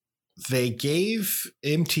 So they gave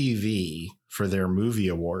MTV for their movie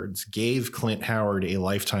awards, gave Clint Howard a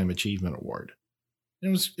Lifetime Achievement Award. It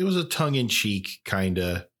was a tongue-in-cheek kind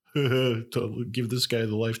of give this guy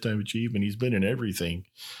the Lifetime Achievement. He's been in everything.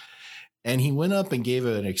 And he went up and gave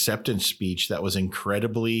an acceptance speech that was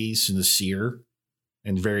incredibly sincere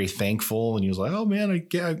and very thankful. And he was like, oh man,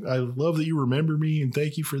 I love that you remember me and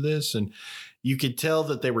thank you for this. And you could tell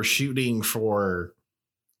that they were shooting for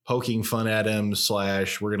poking fun at him /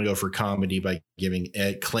 we're going to go for comedy by giving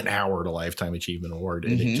Clint Howard a Lifetime Achievement Award.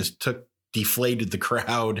 And it just deflated the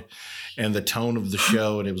crowd and the tone of the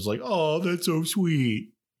show. And it was like, oh, that's so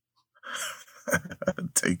sweet.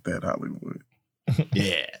 Take that, Hollywood.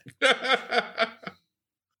 Yeah.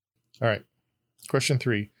 All right. Question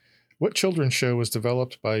 3. What children's show was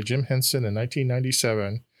developed by Jim Henson in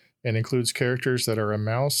 1997 and includes characters that are a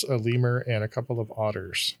mouse, a lemur, and a couple of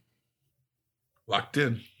otters? Locked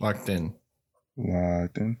in. Locked in.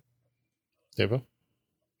 Locked in. Devo?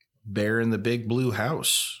 Bear in the Big Blue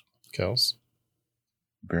House. Kels?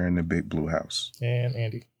 Bear in the Big Blue House. And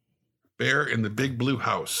Andy? Bear in the Big Blue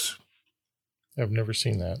House. I've never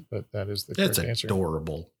seen that, but that is the That's correct answer.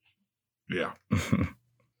 adorable. Yeah.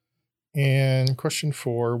 And question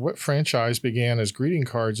 4. What franchise began as greeting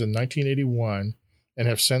cards in 1981 and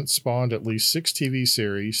have since spawned at least 6 TV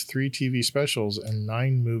series, 3 TV specials, and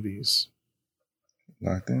 9 movies?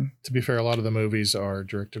 Locked in. To be fair, a lot of the movies are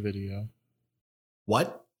direct-to-video.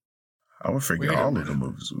 What? I would figure Wait a all of minute. the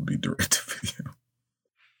movies would be direct to video.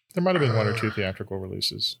 There might have been 1 or 2 theatrical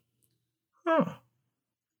releases. Oh.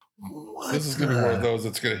 What This is going to be the- one of those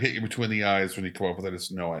that's going to hit you between the eyes when you come up with it.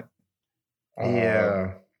 Just know it.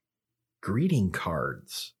 Yeah. Greeting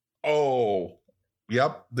cards. Oh,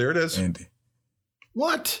 yep. There it is. Andy.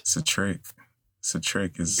 What? It's a trick. It's a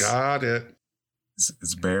trick. Got it.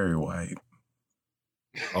 It's Barry White.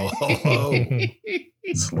 Oh,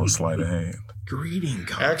 It's a little sleight of hand. greeting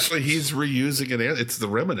cards. Actually, he's reusing it. It's the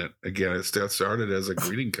Remnant again. It started as a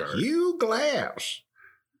greeting card. you glass.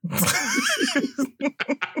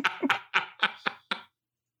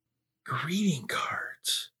 Greeting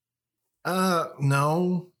cards.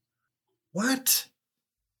 No. What?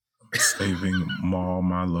 Saving all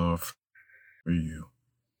my love for you.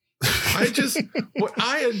 What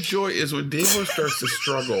I enjoy is when Davo starts to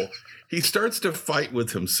struggle, he starts to fight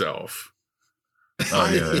with himself.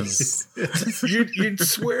 Oh yeah, it's, You'd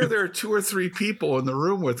swear there are 2 or 3 people in the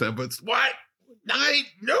room with him, but what?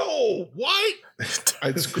 No, what? It's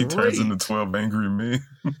he turns great. into 12 Angry Men.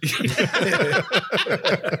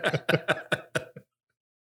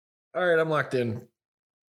 All right, I'm locked in.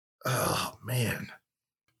 Oh, man.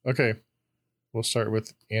 Okay. We'll start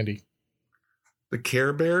with Andy. The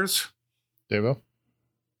Care Bears? Devo?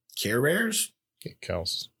 Care Bears? Okay,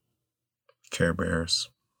 Kels. Care Bears.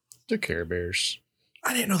 The Care Bears.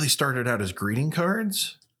 I didn't know they started out as greeting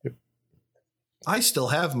cards. Yep. I still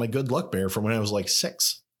have my good luck bear from when I was like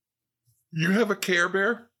 6. You have a Care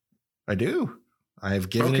Bear? I do. I've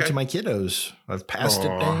given it Okay. to my kiddos. I've passed Aw.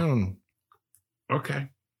 it down. Okay.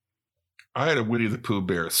 I had a Winnie the Pooh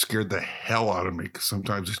bear. It scared the hell out of me because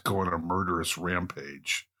sometimes it's go on a murderous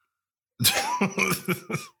rampage.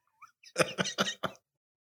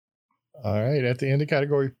 All right. At the end of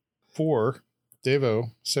category 4,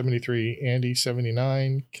 Devo, 73. Andy,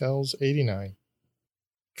 79. Kels, 89.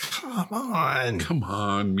 Come on. Come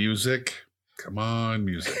on, music. Come on,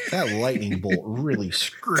 music. That lightning bolt really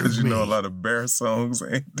screwed Because you me. know a lot of bear songs,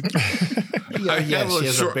 Andy. Yeah, yes, he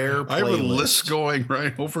has a bear I have a playlist. list going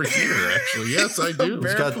right over here, actually. Yes, I do.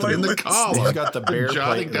 Bear He's got the, in the playlist. column. he's got the bear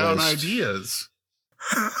Jotting down playlist. ideas.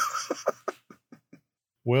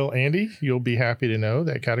 Well, Andy, you'll be happy to know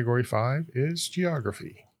that category 5 is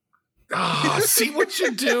geography. Ah, see what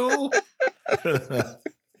you do?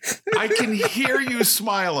 I can hear you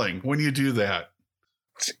smiling when you do that.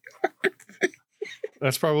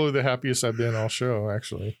 That's probably the happiest I've been all show,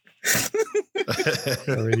 actually.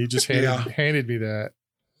 I mean, he just handed me that.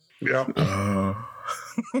 Yeah.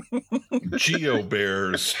 Geo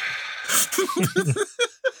Bears.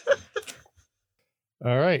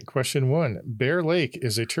 All right, question 1. Bear Lake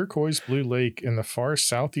is a turquoise blue lake in the far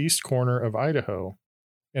southeast corner of Idaho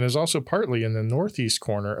and is also partly in the northeast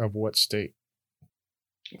corner of what state?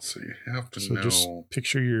 So you have to So know. just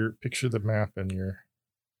picture the map in your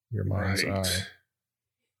mind's eye.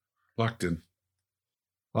 Locked in.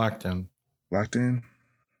 Locked in. Locked in.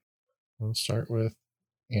 We'll start with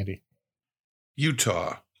Andy,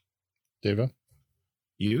 Utah. Deva,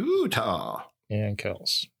 Utah. and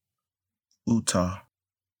Kels. Utah.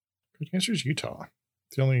 Good answer is Utah.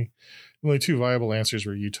 The only two viable answers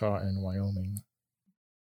were Utah and Wyoming,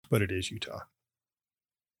 but it is Utah.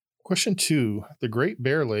 Question 2. The Great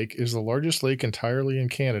Bear Lake is the largest lake entirely in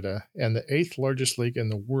Canada and the 8th largest lake in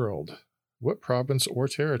the world. What province or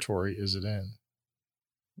territory is it in?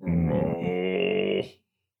 Oh.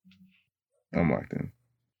 I'm locked in.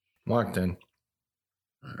 Locked in.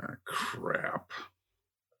 Ah, crap.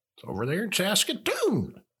 It's over there in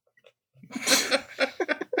Saskatoon.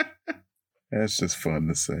 That's just fun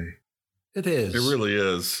to say. It is. It really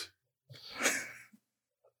is.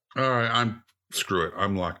 All right, screw it.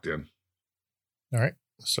 I'm locked in. All right,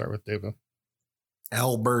 let's start with Deva.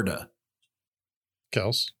 Alberta.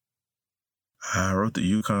 Kels. I wrote the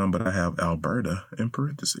Yukon, but I have Alberta in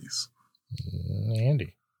parentheses.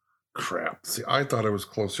 Andy. Crap. See, I thought I was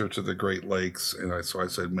closer to the Great Lakes, and so I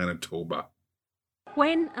said Manitoba.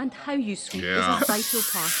 When and how you sweep Yeah. is a vital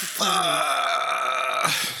part of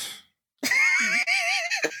farming.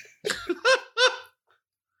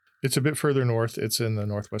 It's a bit further north. It's in the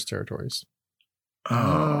Northwest Territories.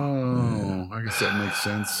 Oh, I guess that makes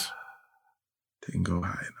sense. Didn't go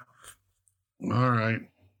high enough. All right.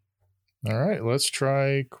 All right, let's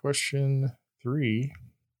try question 3.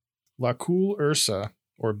 La Cool Ursa,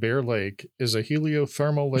 or Bear Lake, is a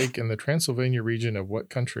heliothermal lake in the Transylvania region of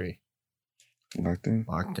what country? Locked in.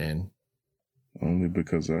 Locked in. Only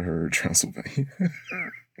because I heard Transylvania.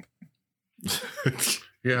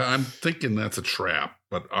 Yeah, I'm thinking that's a trap,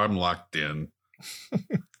 but I'm locked in.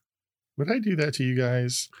 Would I do that to you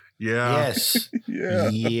guys? Yeah. Yes. Yeah.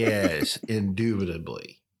 Yes.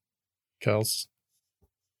 Indubitably. Kels,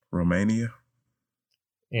 Romania.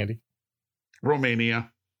 Andy,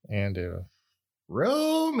 Romania. and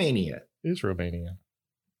Romania. is Romania.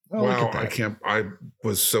 Oh, look Wow, at that. I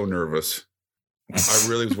was so nervous. I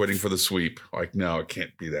really was waiting for the sweep. Like, no, it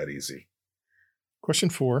can't be that easy.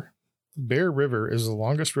 Question 4. Bear River is the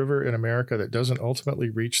longest river in America that doesn't ultimately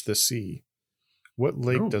reach the sea. What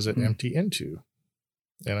lake Oh, does it empty into?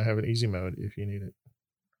 And I have an easy mode if you need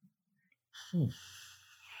it.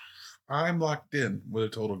 I'm locked in with a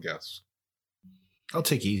total guess. I'll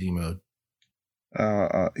take easy mode.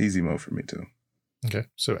 Easy mode for me too. Okay,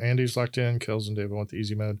 so Andy's locked in. Kels and David want the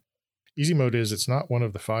easy mode. Easy mode is it's not one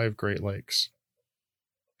of the 5 Great Lakes.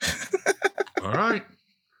 All right.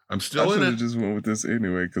 I'm I still in should have it. just went with this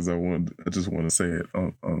anyway because I just want to say it.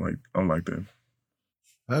 I'm like that.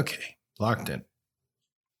 Okay. Locked in.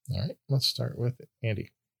 All right, let's start with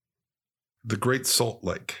Andy. The Great Salt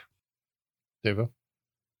Lake. Devo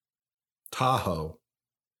Tahoe.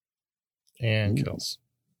 and Ooh. Kels.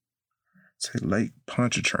 Say Lake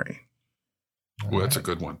Pontchartrain. Oh, that's a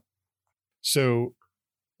good one. So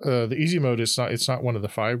the easy mode is it's not one of the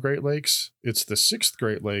 5 Great Lakes. It's the 6th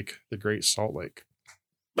Great Lake, the Great Salt Lake.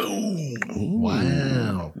 Boom.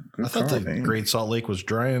 Wow. Good I thought call, the man. Great Salt Lake was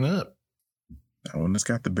drying up. That one that's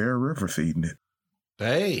got the Bear River feeding it.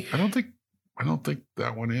 Hey. I don't think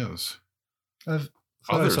that one is. I thought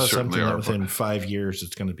I Others saw certainly something that are, within 5 years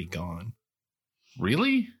it's going to be gone.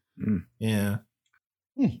 Really? Yeah.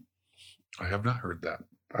 I have not heard that.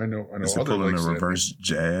 I know Is it other pulling lakes a that- reverse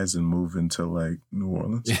jazz and move into like New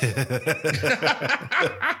Orleans?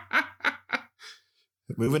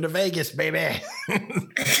 Moving to Vegas, baby.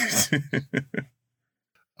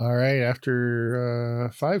 All right, after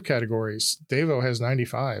 5 categories, Devo has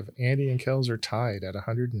 95. Andy and Kels are tied at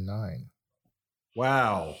 109.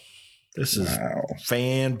 Wow. This is Wow.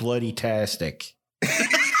 fan bloody tastic.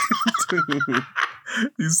 Dude,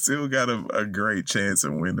 you still got a great chance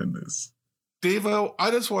of winning this. Devo,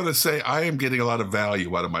 I just want to say I am getting a lot of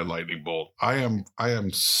value out of my lightning bolt. I am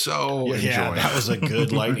so Yeah, enjoying that it. was a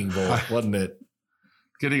good lightning bolt, wasn't it?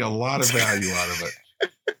 Getting a lot of value out of it.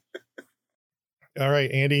 All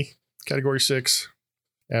right, Andy, category 6,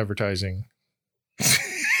 advertising.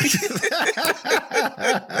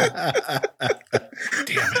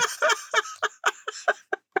 Damn it.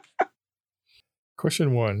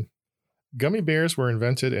 Question 1. Gummy bears were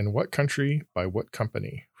invented in what country by what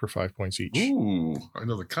company? For 5 points each. Ooh, I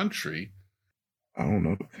know the country. I don't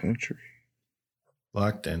know the country.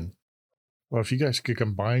 Locked in. Well, if you guys could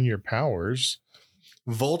combine your powers,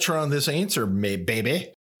 Voltron this answer,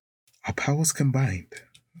 baby. Our powers combined.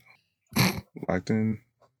 Locked in.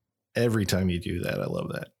 Every time you do that, I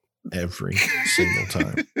love that. Every single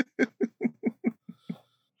time.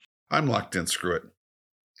 I'm locked in. Screw it.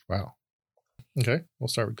 wow. Okay, we'll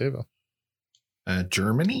start with Devo.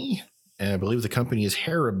 Germany. And I believe the company is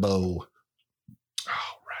Haribo.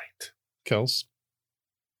 Oh, right. Kels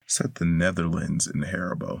Set the Netherlands in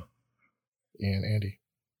Haribo. and Andy.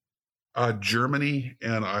 Germany,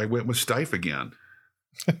 and I went with Stife again.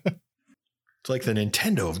 It's like the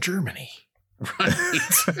Nintendo of Germany. Right.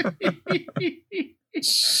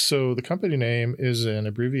 So the company name is an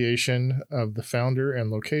abbreviation of the founder and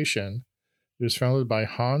location. It was founded by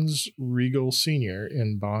Hans Riegel Sr.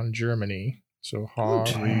 in Bonn, Germany. So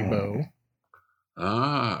Haribo.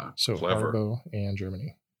 Ah, So clever. Haribo and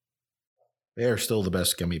Germany. They are still the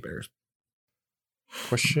best gummy bears.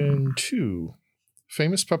 Question 2.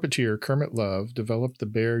 Famous puppeteer Kermit Love developed the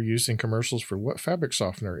bear used in commercials for what fabric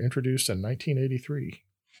softener introduced in 1983?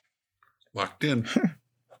 Locked in.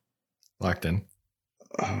 Locked in.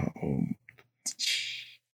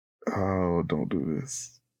 Oh, don't do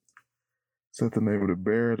this. Is that the name of the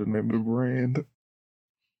bear, the name of the brand?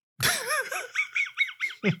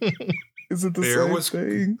 Is it the Bear same was-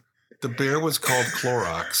 thing? The bear was called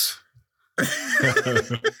Clorox.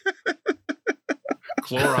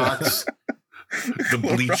 Clorox, the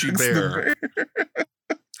bleachy Clorox bear.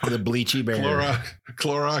 The bleachy bear.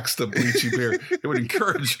 Clorox, the bleachy bear. It would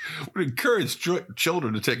encourage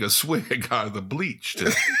children to take a swig out of the bleach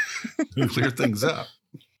to clear things up.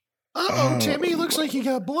 Uh-oh, Timmy, looks like you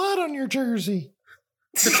got blood on your jersey.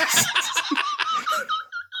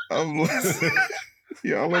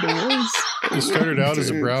 Y'all are the worst. It started out as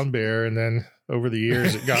a brown bear, and then over the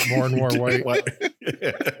years, it got more and more white.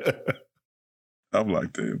 I'm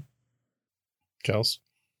locked in. Kels,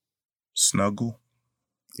 Snuggle.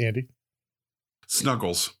 Andy,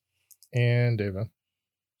 Snuggles. and Deva.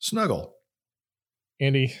 Snuggle.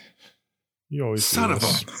 Andy, you always do Son of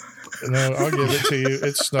this. No, I'll give it to you.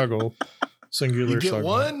 It's Snuggle. Singular You get Snuggle.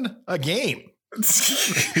 one a game.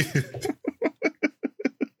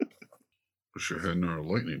 Wish I had another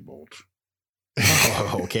lightning bolt.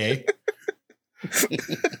 Oh, okay.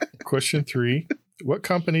 Question 3. What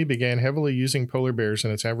company began heavily using polar bears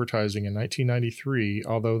in its advertising in 1993,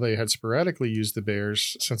 although they had sporadically used the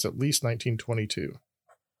bears since at least 1922?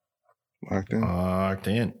 Locked in. Locked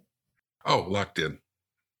in. Oh, locked in.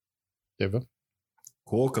 Deva,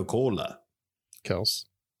 Coca-Cola. Kels,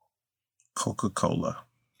 Coca-Cola.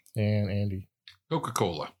 and Andy.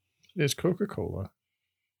 Coca-Cola. It is Coca-Cola.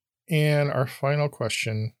 And our final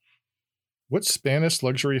question. What Spanish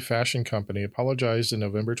luxury fashion company apologized in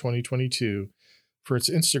November 2022 for its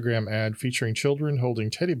Instagram ad featuring children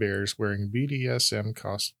holding teddy bears wearing BDSM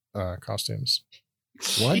costumes?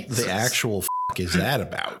 What Jesus. the actual is that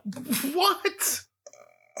about? What?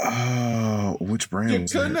 Which brand? You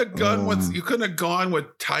was couldn't that? have gone with. You couldn't have gone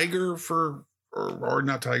with Tiger for, or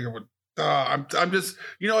not Tiger. With I'm just.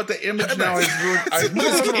 You know what? The image now is ruined. I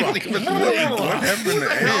just can't even think. What happened Who to the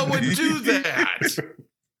hell would Andy? do that?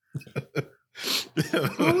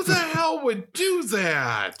 Who the hell would do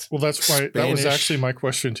that? Well, that's why that was Spanish. actually my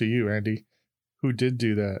question to you, Andy. Who did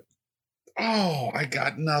do that? Oh, I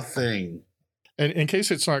got nothing. And in case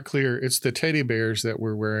it's not clear, it's the teddy bears that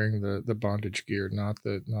were wearing the bondage gear, not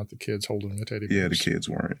the kids holding the teddy bears. Yeah, the kids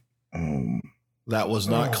weren't. That was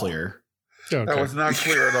not Oh. clear. Okay. That was not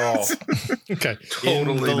clear at all. Okay.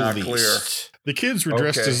 Totally In the not clear. least. The kids were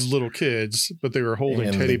dressed Okay. as little kids, but they were holding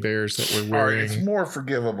And teddy the- bears that were All right, it's wearing. more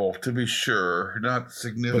forgivable to be sure. Not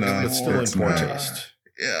significant, No, But still in it's poor not. taste.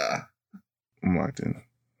 Yeah, I'm locked in.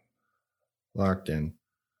 Locked in.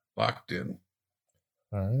 locked in.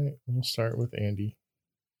 All right. We'll start with Andy.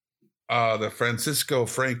 The Francisco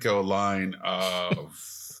Franco line of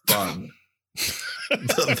fun.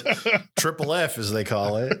 Triple F, as they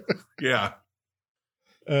call it. Yeah.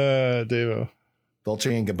 Devo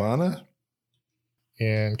Dolce and Gabbana.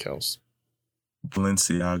 and Kels.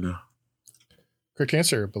 Balenciaga. Correct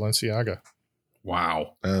answer, Balenciaga.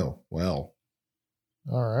 Wow. Oh, well.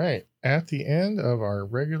 All right. At the end of our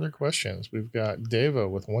regular questions, we've got Devo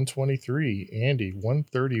with 123, Andy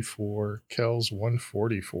 134, Kels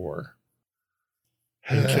 144.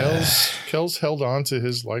 And Kels held on to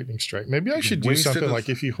his lightning strike. Maybe I should do Wasted something a- like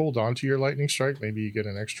if you hold on to your lightning strike, maybe you get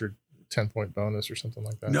an extra 10-point bonus or something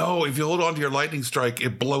like that. No, if you hold on to your lightning strike,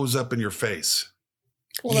 it blows up in your face.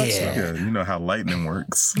 Well, that's Yeah. not- Yeah, you know how lightning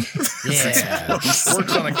works. Yeah.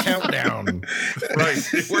 Works on a countdown. Right.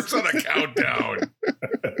 It works on a countdown.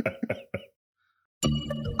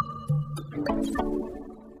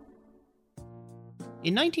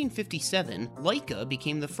 In 1957, Laika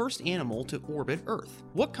became the first animal to orbit Earth.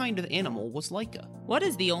 What kind of animal was Laika? What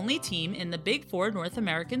is the only team in the Big Four North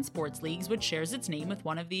American sports leagues which shares its name with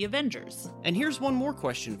one of the Avengers? And here's one more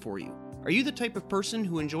question for you. Are you the type of person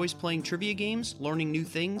who enjoys playing trivia games, learning new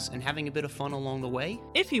things, and having a bit of fun along the way?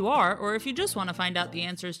 If you are, or if you just want to find out the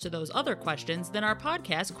answers to those other questions, then our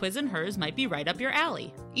podcast, Quiz and Hers, might be right up your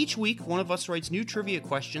alley. Each week, one of us writes new trivia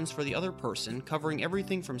questions for the other person, covering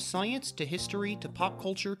everything from science to history to pop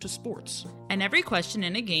culture to sports. And every question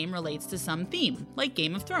in a game relates to some theme, like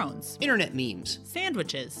Game of Thrones, internet memes,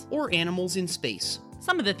 sandwiches, or animals in space.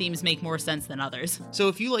 Some of the themes make more sense than others. So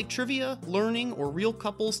if you like trivia, learning, or real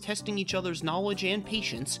couples testing each other's knowledge and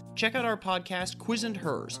patience, check out our podcast, Quiz and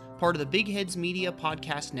Hers, part of the Big Heads Media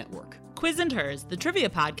Podcast Network. Quiz and Hers, the trivia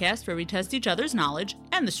podcast where we test each other's knowledge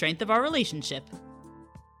and the strength of our relationship.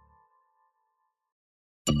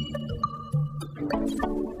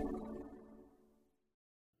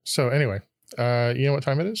 So anyway, you know what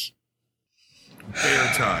time it is?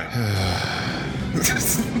 Bear time.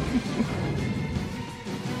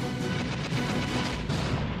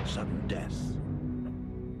 Sudden death.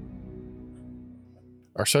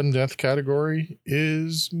 Our sudden death category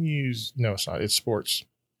is No, it's not. It's sports.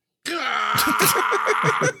 He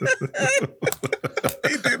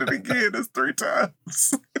did it again. It's 3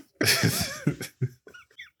 times.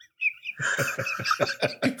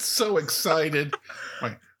 I'm so excited.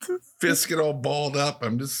 My fists get all balled up.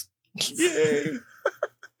 I'm just, yay.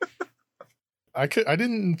 I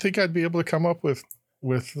didn't think I'd be able to come up with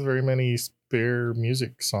very many bear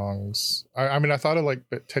music songs. I mean, I thought of like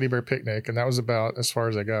Teddy Bear Picnic, and that was about as far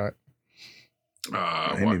as I got.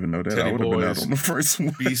 I didn't even know that. Teddy I would have been out Boys, on the first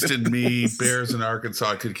one. Beast and Me, Bears in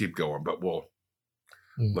Arkansas. I could keep going, but we'll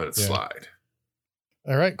let it Yeah. slide.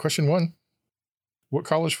 All right, question 1. What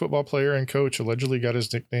college football player and coach allegedly got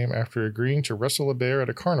his nickname after agreeing to wrestle a bear at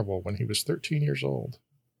a carnival when he was 13 years old?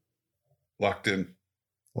 Locked in.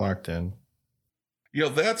 Locked in. You know,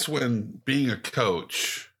 that's when being a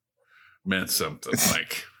coach meant something.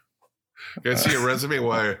 Like, you guys see a resume?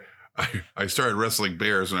 Why I started wrestling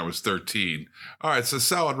bears when I was 13. All right, it's a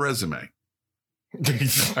solid resume.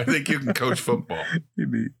 I think you can coach football. You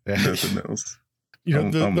need nothing else. You know,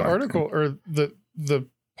 I'm the like- article or the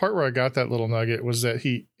part where I got that little nugget was that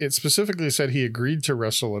it specifically said he agreed to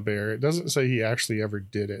wrestle a bear. It doesn't say he actually ever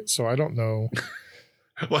did it. So I don't know.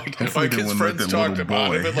 Like Hopefully they his wouldn't let friends that talked little about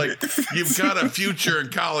boy. him, and like, you've got a future in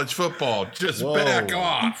college football. Just back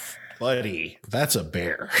off. Buddy. That's a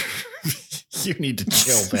bear. You need to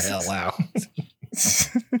chill the hell out.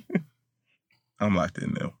 I'm locked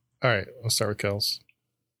in now. All right, let's start with Kels.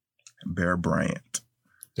 Bear Bryant.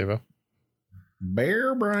 Devo.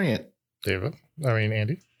 Bear Bryant.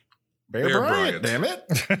 Andy. Bear Bryant, damn it.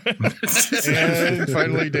 And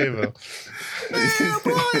finally, Devo. Bear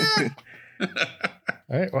Bryant.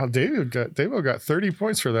 All right. Well, Devo got 30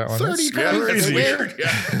 points for that one. 30 That's points. weird.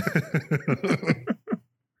 Yeah.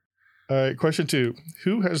 All right. Question 2.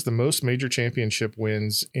 Who has the most major championship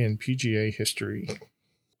wins in PGA history?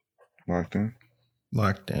 Locked in.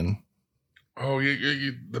 Locked in. Oh,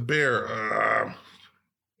 you the bear.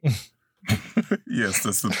 Yes,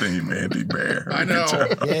 that's the theme, Andy Bear. I know.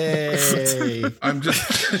 Good job. Yay. I'm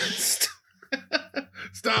just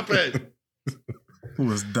stop it. Who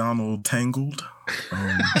was Donald Tangled?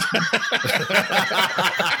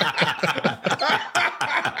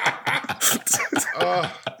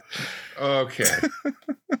 Okay.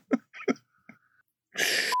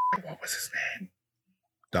 What was his name?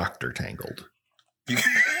 Dr. Tangled.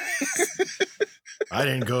 I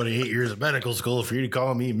didn't go to 8 years of medical school for you to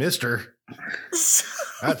call me Mister.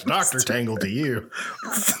 That's Dr. Tangled to you.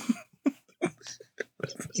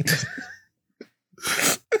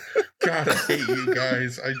 God, I hate you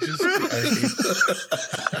guys.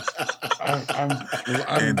 I'm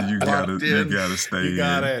Andy, you gotta stay. You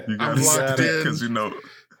got in. it. You I'm gotta locked stay in. because you know.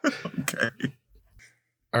 Okay.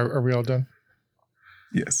 Are we all done?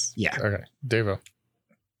 Yes. Yeah. Okay. Devo.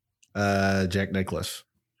 Jack Nicklaus.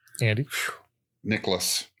 Andy.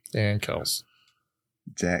 Nicholas. And Kels.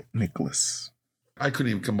 Jack Nicklaus. I couldn't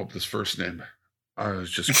even come up with his first name. I was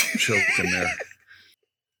just choking there.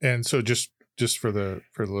 And so just for the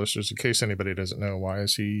listeners, in case anybody doesn't know, why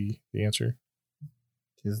is he the answer?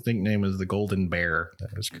 His nickname is the Golden Bear.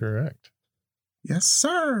 That is correct. Yes,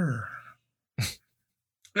 sir.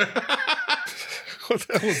 What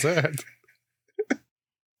the hell was that?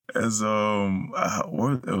 As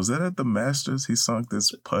was that at the Masters? He sunk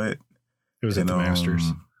this putt. It was at the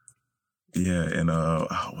Masters. Yeah, and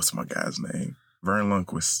what's my guy's name? Vern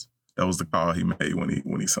Lundquist. That was the call he made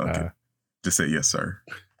when he sunk it. Just say yes, sir.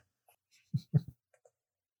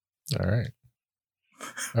 All right.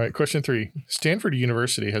 All right, question 3. Stanford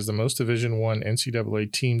University has the most Division I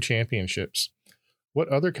NCAA team championships. What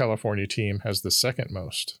other California team has the second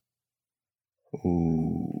most?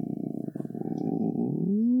 Ooh.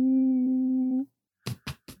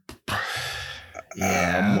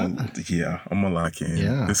 I'm gonna lock in.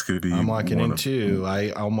 Yeah. This could be. I'm locking one in of- too. I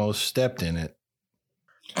almost stepped in it.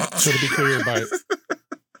 So to be clear,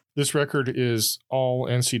 this record is all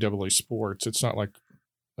NCAA sports. It's not like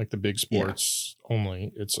the big sports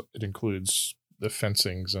only. It includes the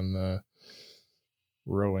fencings and the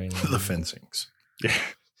rowing. The fencings. Yeah.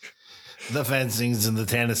 The fencings and the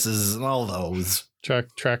tennises and all those.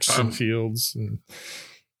 Tracks and fields and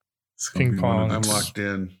It's gonna ping be one of pong. them. I'm locked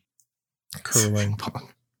in. curling.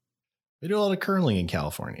 They do a lot of curling in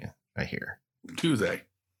California, I hear. Do they?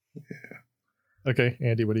 Okay,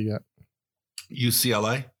 Andy, what do you got?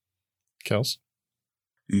 UCLA? Kels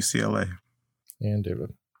UCLA. and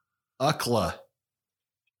David. UCLA.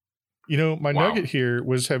 You know, my Wow. nugget here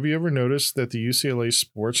was, have you ever noticed that the UCLA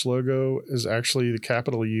sports logo is actually the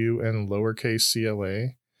capital U and lowercase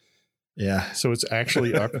CLA? Yeah. So it's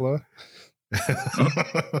actually UCLA.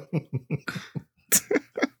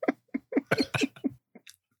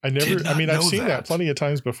 I've Did not seen know that that. plenty of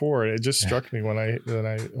times before. It just struck me when I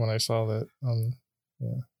saw that. Yeah,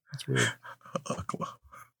 that's weird. Oklahoma.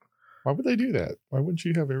 Why would they do that? Why wouldn't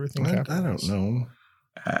you have everything I don't capitalized? know.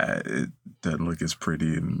 It doesn't look as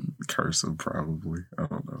pretty in cursive, probably. I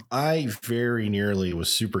don't know. I very nearly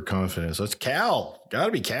was super confident. So it's Cal.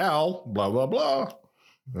 Gotta be Cal. Blah, blah, blah.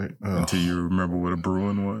 Right. Oh. Until you remember what a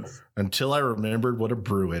Bruin was. Until I remembered what a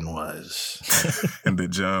Bruin was. And that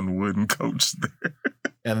John Wooden coached there.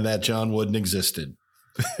 And that John Wooden existed.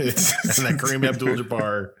 And that Kareem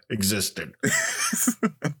Abdul-Jabbar existed.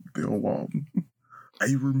 Bill Walton.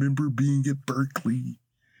 I remember being at Berkeley.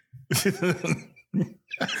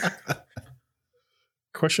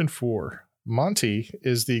 Question 4. Monty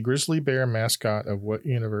is the grizzly bear mascot of what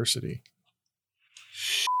university?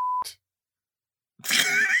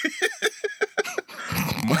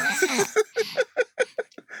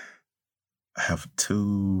 I have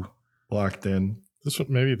two. Locked in. This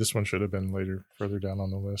one should have been further down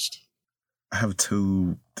on the list. I have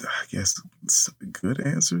two, I guess, good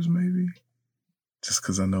answers, maybe. Just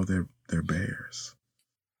because I know they're bears.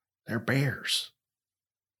 They're bears.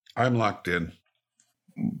 I'm locked in.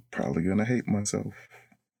 I'm probably gonna hate myself,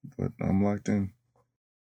 but I'm locked in.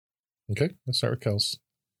 Okay, let's start with Kels.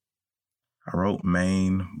 I wrote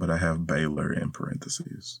Maine, but I have Baylor in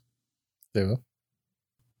parentheses. Deva.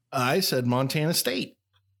 I said Montana State.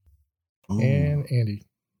 Ooh. And Andy.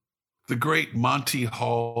 The great Monty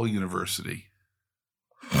Hall University.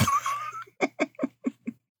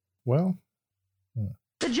 Well,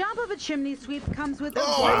 The job of a chimney sweep comes with a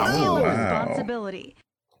Oh, great wow. deal of Wow. responsibility.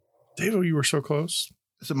 Davo, you were so close.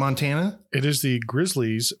 Is it Montana? It is the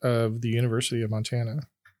Grizzlies of the University of Montana.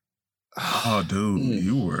 Oh, dude,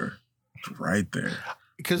 you were right there.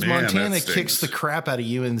 Because Man, Montana that kicks the stings. crap out of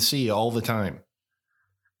UNC all the time.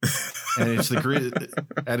 And it's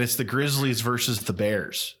the Grizzlies versus the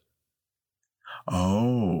Bears.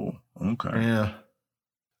 Oh, okay. Yeah.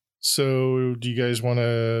 So, do you guys want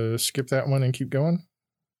to skip that one and keep going?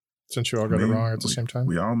 Since you all got it Me, wrong at the same time?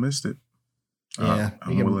 We all missed it. Yeah.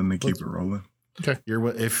 I'm willing to keep it rolling. You're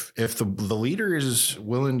if the leader is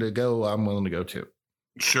willing to go, I'm willing to go too.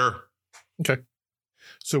 Sure. Okay.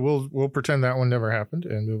 So we'll pretend that one never happened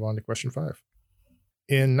and move on to question 5.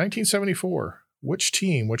 In 1974, which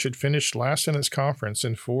team, which had finished last in its conference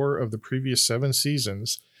in 4 of the previous 7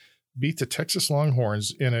 seasons, beat the Texas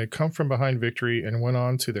Longhorns in a come-from-behind victory and went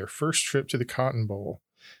on to their first trip to the Cotton Bowl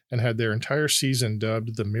and had their entire season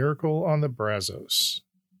dubbed the Miracle on the Brazos?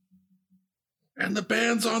 And the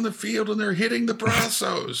band's on the field and they're hitting the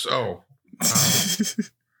Brazos. Oh,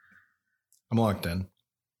 I'm locked in.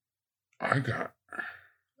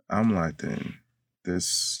 I'm locked in.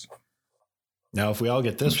 This. Now, if we all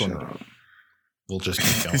get this one, we'll just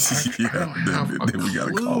keep going. Yeah, then we got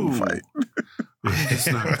to call the fight. I'm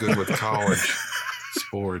just not good with college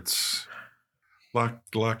sports.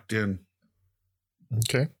 Locked in.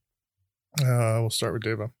 Okay. We'll start with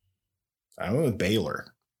Deva. I went with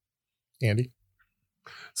Baylor. Andy.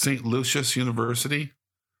 St. Lucius University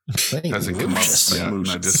St. hasn't come up Lucius. yet. And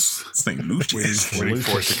I just St. Lucius. waiting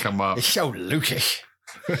for it to come up. It's so Lucius.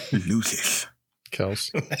 Lucius. Kels.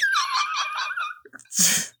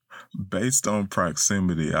 Based on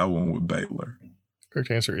proximity, I went with Baylor. Correct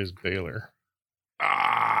answer is Baylor.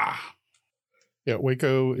 Ah, Yeah,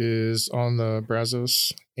 Waco is on the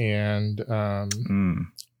Brazos, and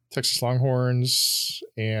Texas Longhorns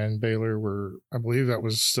and Baylor were, I believe that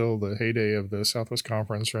was still the heyday of the Southwest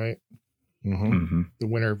Conference, right? the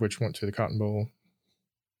winner of which went to the Cotton Bowl.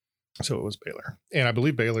 So it was Baylor. And I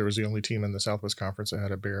believe Baylor was the only team in the Southwest Conference that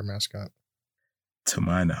had a bear mascot. To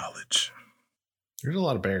my knowledge. There's a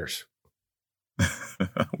lot of bears.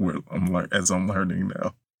 I'm learning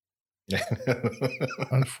now.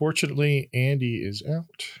 Unfortunately, Andy is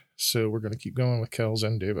out. So we're going to keep going with Kels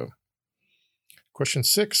and Devo. Question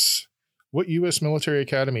 6. What U.S. military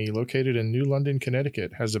academy located in New London,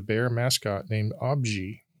 Connecticut has a bear mascot named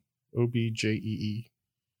Obje? O-B-J-E-E.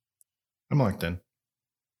 I'm locked in.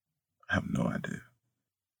 I have no idea.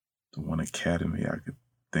 The one academy I could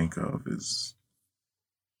think of is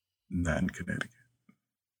not in Connecticut.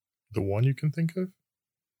 The one you can think of?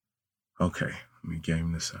 Okay, let me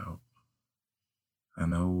game this out. I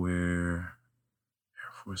know where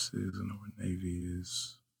Air Force is. I know where Navy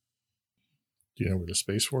is. Do you know where the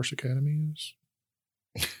Space Force Academy is?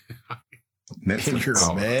 In your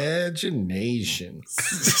imagination.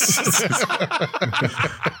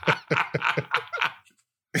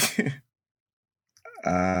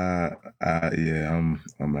 Yeah,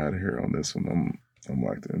 I'm out of here on this one. I'm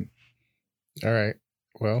locked in. All right.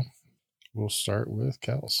 Well, we'll start with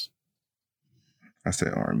Kels. I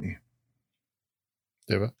said Army.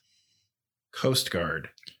 Deva. Coast Guard.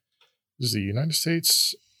 This is the United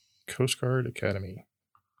States Coast Guard Academy.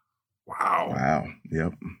 Wow.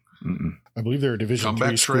 Yep. I believe they're a Division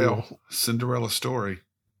Comeback III trail. school. Cinderella story.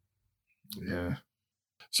 Yeah.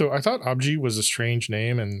 So I thought Obje was a strange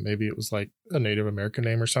name, and maybe it was like a Native American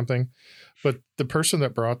name or something. But the person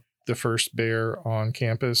that brought the first bear on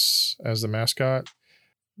campus as the mascot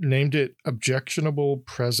named it Objectionable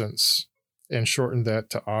Presence and shortened that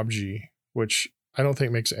to Obje, which I don't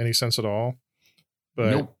think makes any sense at all.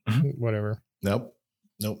 But Nope. Whatever. Nope.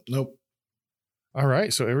 All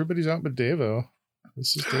right. So everybody's out but Devo.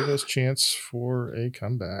 This is Devo's chance for a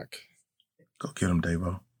comeback. Go get him,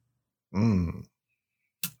 Devo.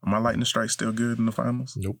 Are my lightning strikes still good in the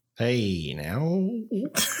finals? Nope. Hey, now.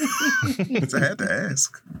 I had to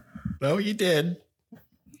ask. No, you did.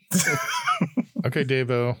 Okay,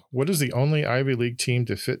 Devo. What is the only Ivy League team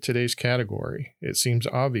to fit today's category? It seems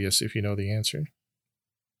obvious if you know the answer.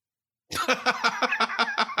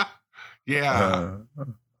 Yeah.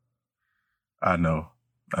 I know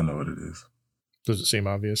what it is. Does it seem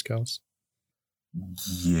obvious, Kels?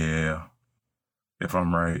 Yeah. If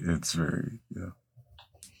I'm right, it's very,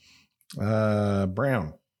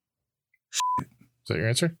 Brown. Is that your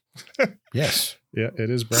answer? Yes. Yeah, it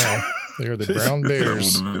is Brown. They are the Brown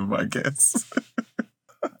Bears. That would have been my guess.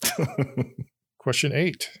 Question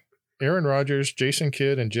 8. Aaron Rodgers, Jason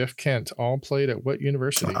Kidd, and Jeff Kent all played at what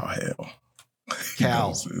university? Oh, hell.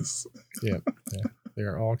 Cal. Yeah. They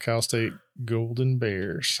are all Cal State Golden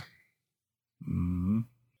Bears.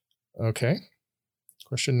 Okay.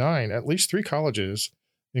 Question 9. At least 3 colleges,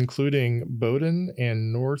 including Bowdoin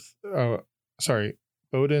and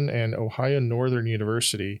Ohio Northern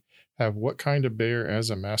University, have what kind of bear as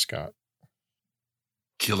a mascot?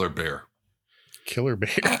 Killer bear. Killer bear.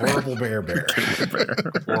 Horrible bear.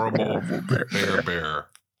 Horrible bear.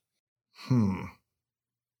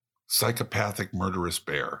 Psychopathic murderous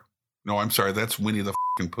bear. No, I'm sorry. That's Winnie the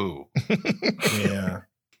fucking Pooh. Yeah.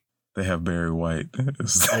 They have Barry White.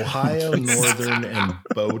 Ohio Northern and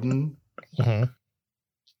Bowdoin.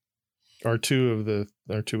 Are two of the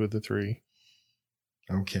 3.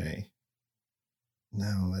 Okay.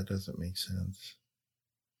 No, that doesn't make sense.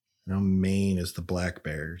 I know Maine is the Black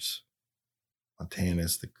Bears. Montana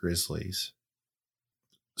is the Grizzlies.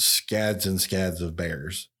 Scads and scads of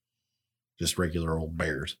bears. Just regular old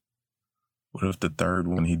bears. What if the third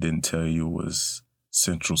one he didn't tell you was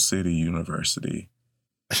Central City University?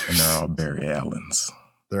 And they're all Barry Allens.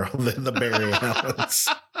 They're all the Barry Allens.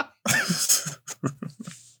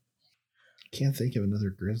 Can't think of another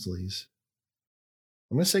Grizzlies.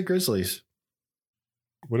 I'm going to say Grizzlies.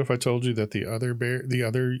 What if I told you that the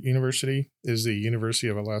other university is the University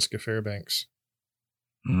of Alaska Fairbanks?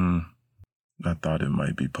 I thought it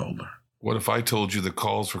might be Polar. What if I told you the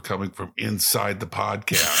calls were coming from inside the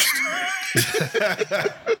podcast?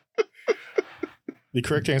 The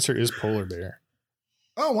correct answer is Polar Bear.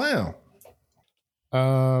 Oh, wow.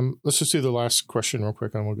 Let's just do the last question real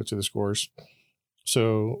quick and we'll get to the scores.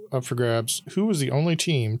 So up for grabs. Who was the only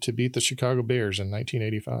team to beat the Chicago Bears in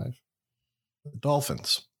 1985?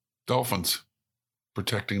 Dolphins.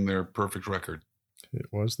 Protecting their perfect record. It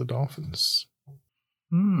was the Dolphins.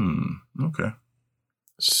 Okay.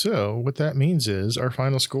 So what that means is our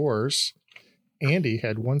final scores, Andy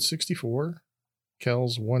had 164,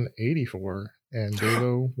 Kels 184, and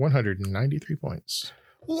Devo 193 points.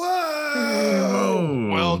 Whoa!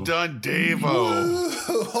 Well done, Devo.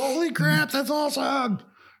 Holy crap, that's awesome.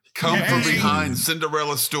 Come from behind,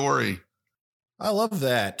 Cinderella story. I love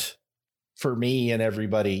that. For me and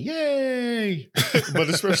everybody. Yay! But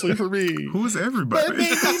especially for me. Who's everybody?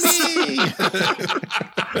 Me.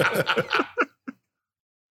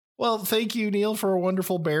 Well, thank you, Neil, for a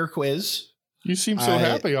wonderful bear quiz. You seem so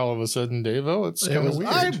happy all of a sudden, Davo. It's kind of weird.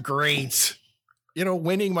 I'm great. You know,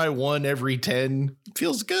 winning my 1 every 10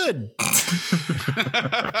 feels good.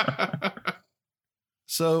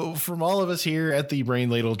 So from all of us here at the Brain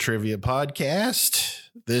Ladle Trivia Podcast,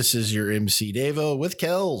 this is your MC Davo with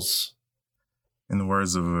Kells. In the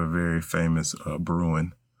words of a very famous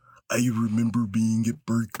Bruin, I remember being at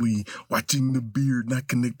Berkeley, watching the beard not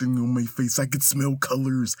connecting on my face. I could smell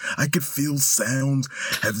colors. I could feel sounds.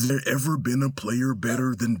 Have there ever been a player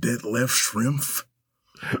better than Detlef Schrempf?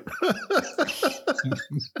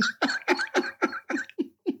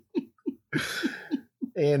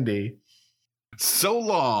 Andy. So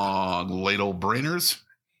long, ladle brainers.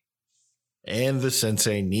 And the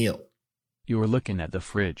Sensei Neil. You're looking at the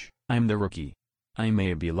fridge. I'm the rookie. I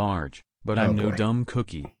may be large, but I'm no dumb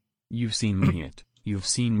cookie. You've seen me hit. You've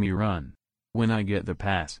seen me run. When I get the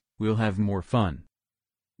pass, we'll have more fun.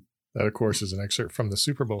 That, of course, is an excerpt from the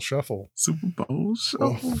Super Bowl Shuffle. Super Bowl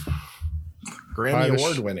Shuffle. Grammy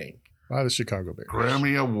Award winning. By the Chicago Bears.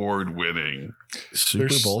 Grammy Award winning.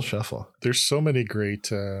 Super Bowl Shuffle. There's so many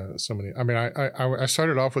great, I mean, I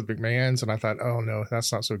started off with McMahon's and I thought, oh no,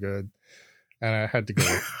 that's not so good. And I had to go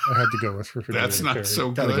with Refrigerator. That's not so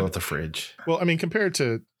good. Gotta go with the fridge. Well, I mean, compared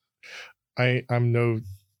to, I'm no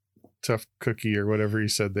tough cookie or whatever he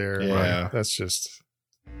said there. Yeah. That's just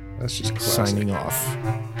classic. Signing off.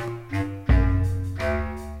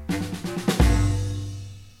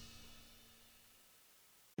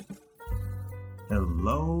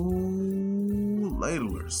 Hello,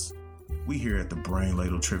 ladlers. We here at the Brain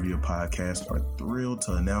Ladle Trivia Podcast are thrilled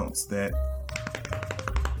to announce that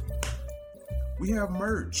we have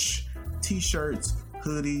merch, t-shirts,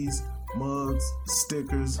 hoodies, mugs,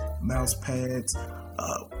 stickers, mouse pads,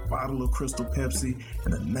 a bottle of Crystal Pepsi,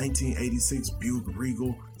 and a 1986 Buick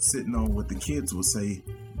Regal sitting on what the kids will say,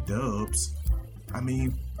 dubs. I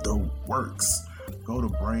mean, the works. Go to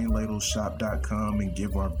brainladleshop.com and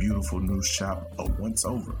give our beautiful new shop a once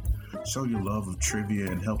over. Show your love of trivia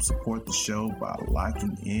and help support the show by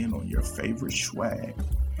locking in on your favorite swag.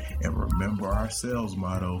 And remember our sales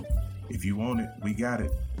motto, if you want it, we got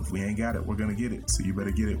it. If we ain't got it, we're going to get it. So you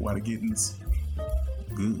better get it while the getting's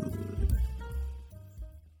good.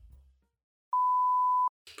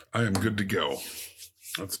 I am good to go.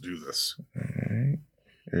 Let's do this. All right.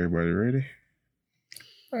 Everybody ready?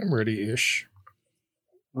 I'm ready-ish.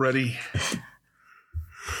 Ready.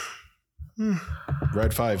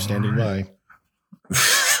 Red 5 standing by.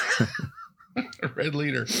 Red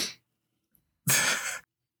leader.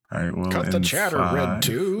 All right, well, cut the chatter, 5, Red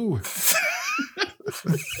 2.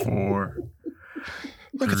 4.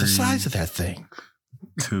 Look 3, at the size of that thing.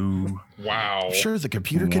 2. Wow. I'm sure the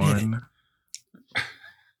computer can hit it.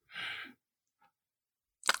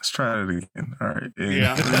 Let's try it again. All right.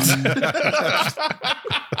 Yeah.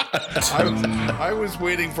 I was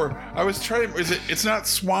waiting for. I was trying. It's not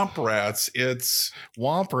Swamp Rats. It's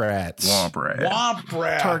Womp Rats. Womp Rats. Womp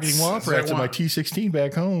Rats. Targeting Womp Rats in my T-16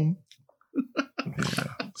 back home. Yeah,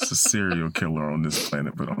 it's a serial killer on this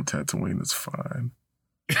planet, but on Tatooine, it's fine.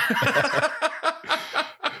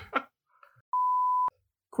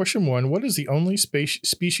 Question 1. What is the only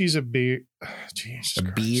species of beer? Jesus a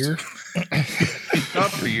Christ. Beer?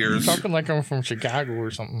 Not beers. You're talking like I'm from Chicago or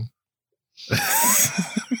something.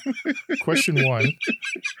 Question 1.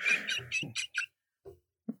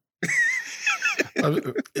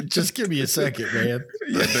 Just give me a second, man.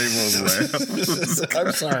 Yeah, they won't laugh.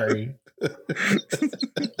 I'm sorry.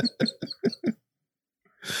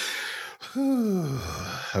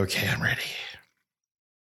 Okay, I'm ready.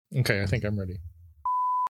 Okay, I think I'm ready.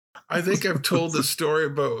 I think I've told the story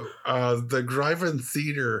about the drive-in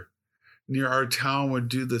theater near our town would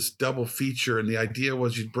do this double feature, and the idea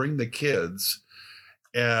was you'd bring the kids,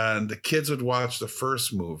 and the kids would watch the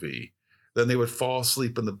first movie, then they would fall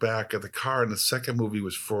asleep in the back of the car, and the second movie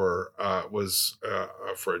was for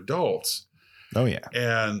adults. Oh yeah,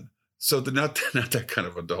 and so they're not that kind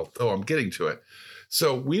of adult. Oh, I'm getting to it.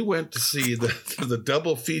 So we went to see the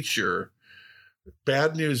double feature.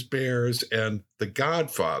 Bad News Bears and The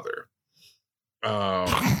Godfather.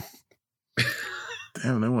 Damn,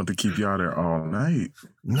 they want to keep y'all there all night.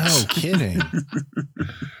 No kidding.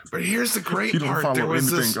 But here's the great you don't part. Follow there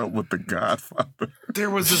was anything up with The Godfather. There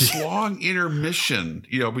was this long intermission,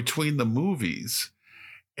 between the movies,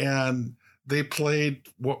 and they played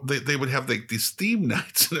what they would have these theme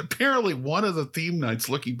nights, and apparently one of the theme nights,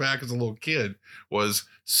 looking back as a little kid, was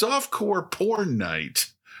softcore porn night.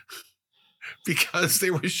 Because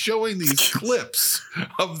they were showing these clips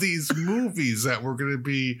of these movies that were going to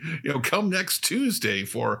be, come next Tuesday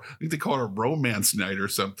for, I think they call it a romance night or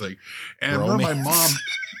something. And I remember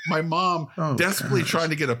my mom desperately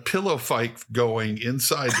trying to get a pillow fight going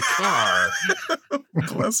inside the car.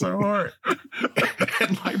 Bless her heart.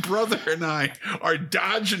 And my brother and I are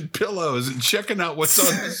dodging pillows and checking out what's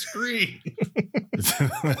on the screen.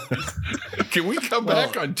 Can we come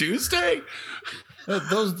back on Tuesday?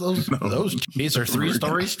 Those cheese are 3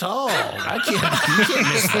 stories tall. You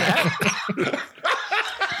can't miss that.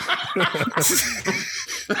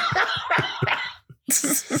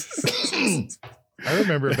 I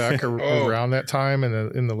remember back around that time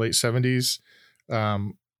in the late 70s,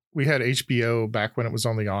 we had HBO back when it was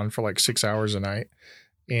only on for like 6 hours a night.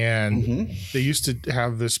 And they used to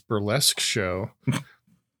have this burlesque show.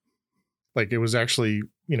 Like it was actually,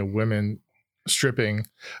 women stripping,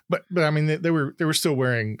 but I mean they were still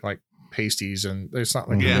wearing like pasties, and it's not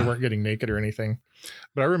like they weren't getting naked or anything.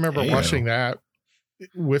 But I remember watching that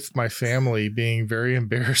with my family, being very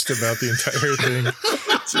embarrassed about the entire thing.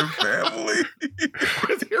 It's your family.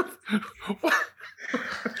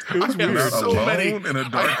 It was weird. In a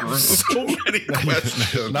dark room. So many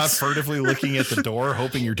questions. Not furtively looking at the door,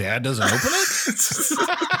 hoping your dad doesn't open it.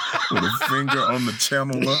 With a finger on the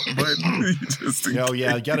channel up button.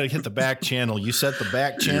 You got to hit the back channel. You set the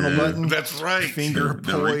back channel button. That's right. Finger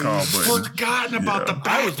poised. Forgotten about the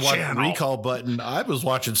back I was watching channel. recall button. I was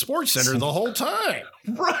watching Sports Center the whole time.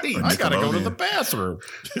 Right. I got to go to the bathroom.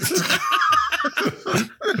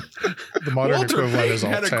 The modern Walter equivalent Payton is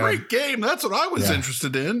alt had a tab. great game. That's what I was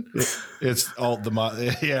interested in. It's alt the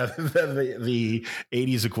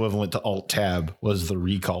 80s equivalent to alt tab was the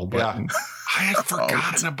recall button. Yeah. I had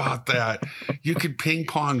forgotten about that. You could ping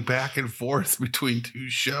pong back and forth between 2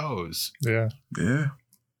 shows. Yeah.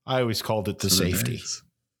 I always called it the safety.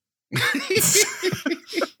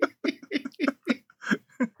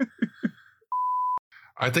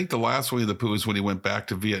 I think the last Winnie the Pooh is when he went back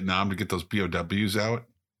to Vietnam to get those POWs out.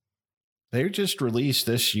 They just released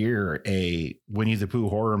this year a Winnie the Pooh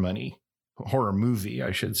horror movie,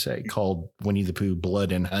 I should say, called Winnie the Pooh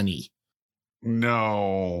Blood and Honey.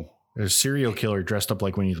 No. There's a serial killer dressed up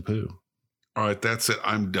like Winnie the Pooh. All right, that's it.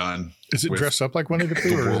 I'm done. Is it dressed up like Winnie the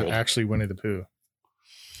Pooh, or is it actually Winnie the Pooh?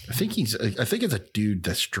 I think it's a dude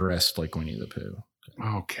that's dressed like Winnie the Pooh.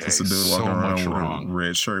 Okay. It's a dude walking around with a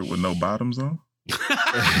red shirt with no bottoms on.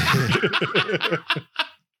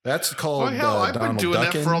 That's called. Oh, hell, I've been doing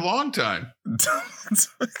Duckin. that for a long time.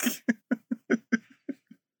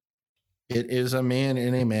 It is a man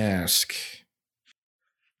in a mask.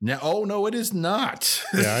 Now, oh no, it is not.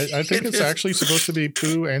 Yeah, I think it's actually supposed to be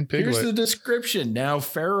Pooh and Piglet. Here's the description. Now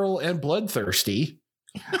feral and bloodthirsty.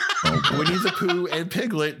 Winnie the Pooh and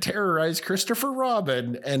Piglet terrorize Christopher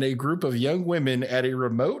Robin and a group of young women at a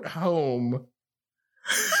remote home.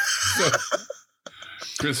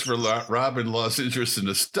 Christopher Robin lost interest in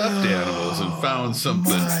the stuffed animals and found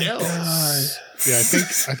something else. Yeah,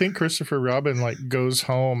 I think Christopher Robin goes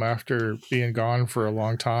home after being gone for a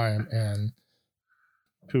long time, and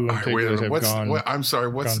Pooh and Piglet have gone. I'm sorry.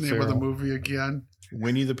 What's the name of the movie again?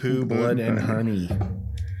 Winnie the Pooh, Blood and Honey.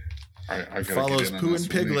 I follows Pooh and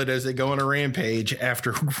Piglet as they go on a rampage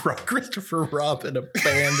after Christopher Robin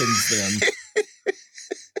abandons them.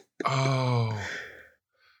 Oh.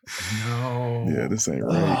 No. Yeah, this ain't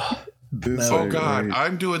right. Oh God, right.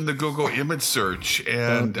 I'm doing the Google image search,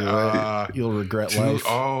 and you'll regret life.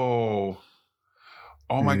 Oh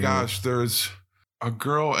my gosh, there's a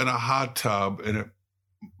girl in a hot tub, and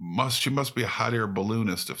she must be a hot air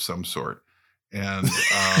balloonist of some sort. And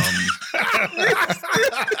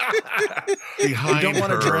behind you don't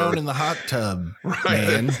want to drown in the hot tub, right?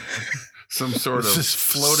 Man. Some sort of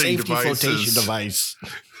floating flotation device.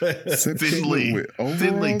 thinly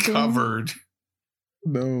covered.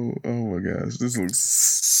 No, oh my gosh, this looks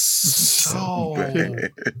so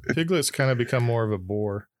bad. Piglet's kind of become more of a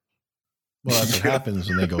bore. Well, that's what happens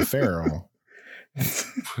when they go feral.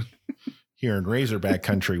 Here in Razorback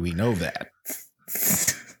country, we know that.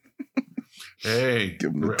 Hey,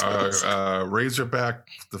 Razorback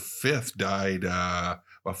the 5th died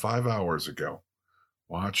about 5 hours ago.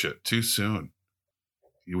 Watch it. Too soon.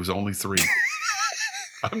 He was only 3.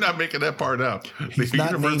 I'm not making that part up. He's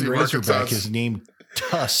not named Razorback. His name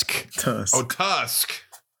Tusk. Oh, Tusk.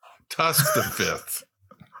 Tusk the 5th.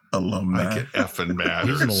 Alumni. Like it effing matters.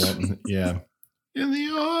 He's an alumni. Yeah. In the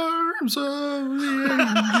arms of the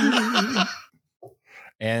angel.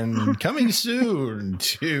 And coming soon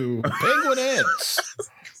to Penguinettes.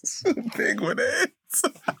 Penguinettes.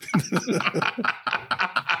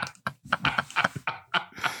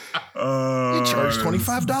 They charge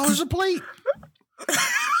 $25 a plate.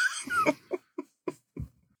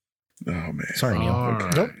 Oh man. Sorry, Neil. All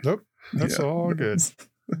right. Nope. That's all good.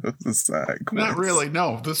 That's a side quest. Not really.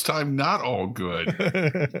 No, this time not all good.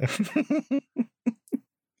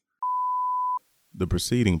 The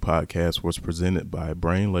preceding podcast was presented by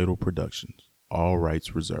Brain Ladle Productions. All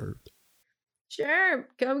rights reserved. Sure,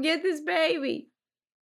 come get this baby.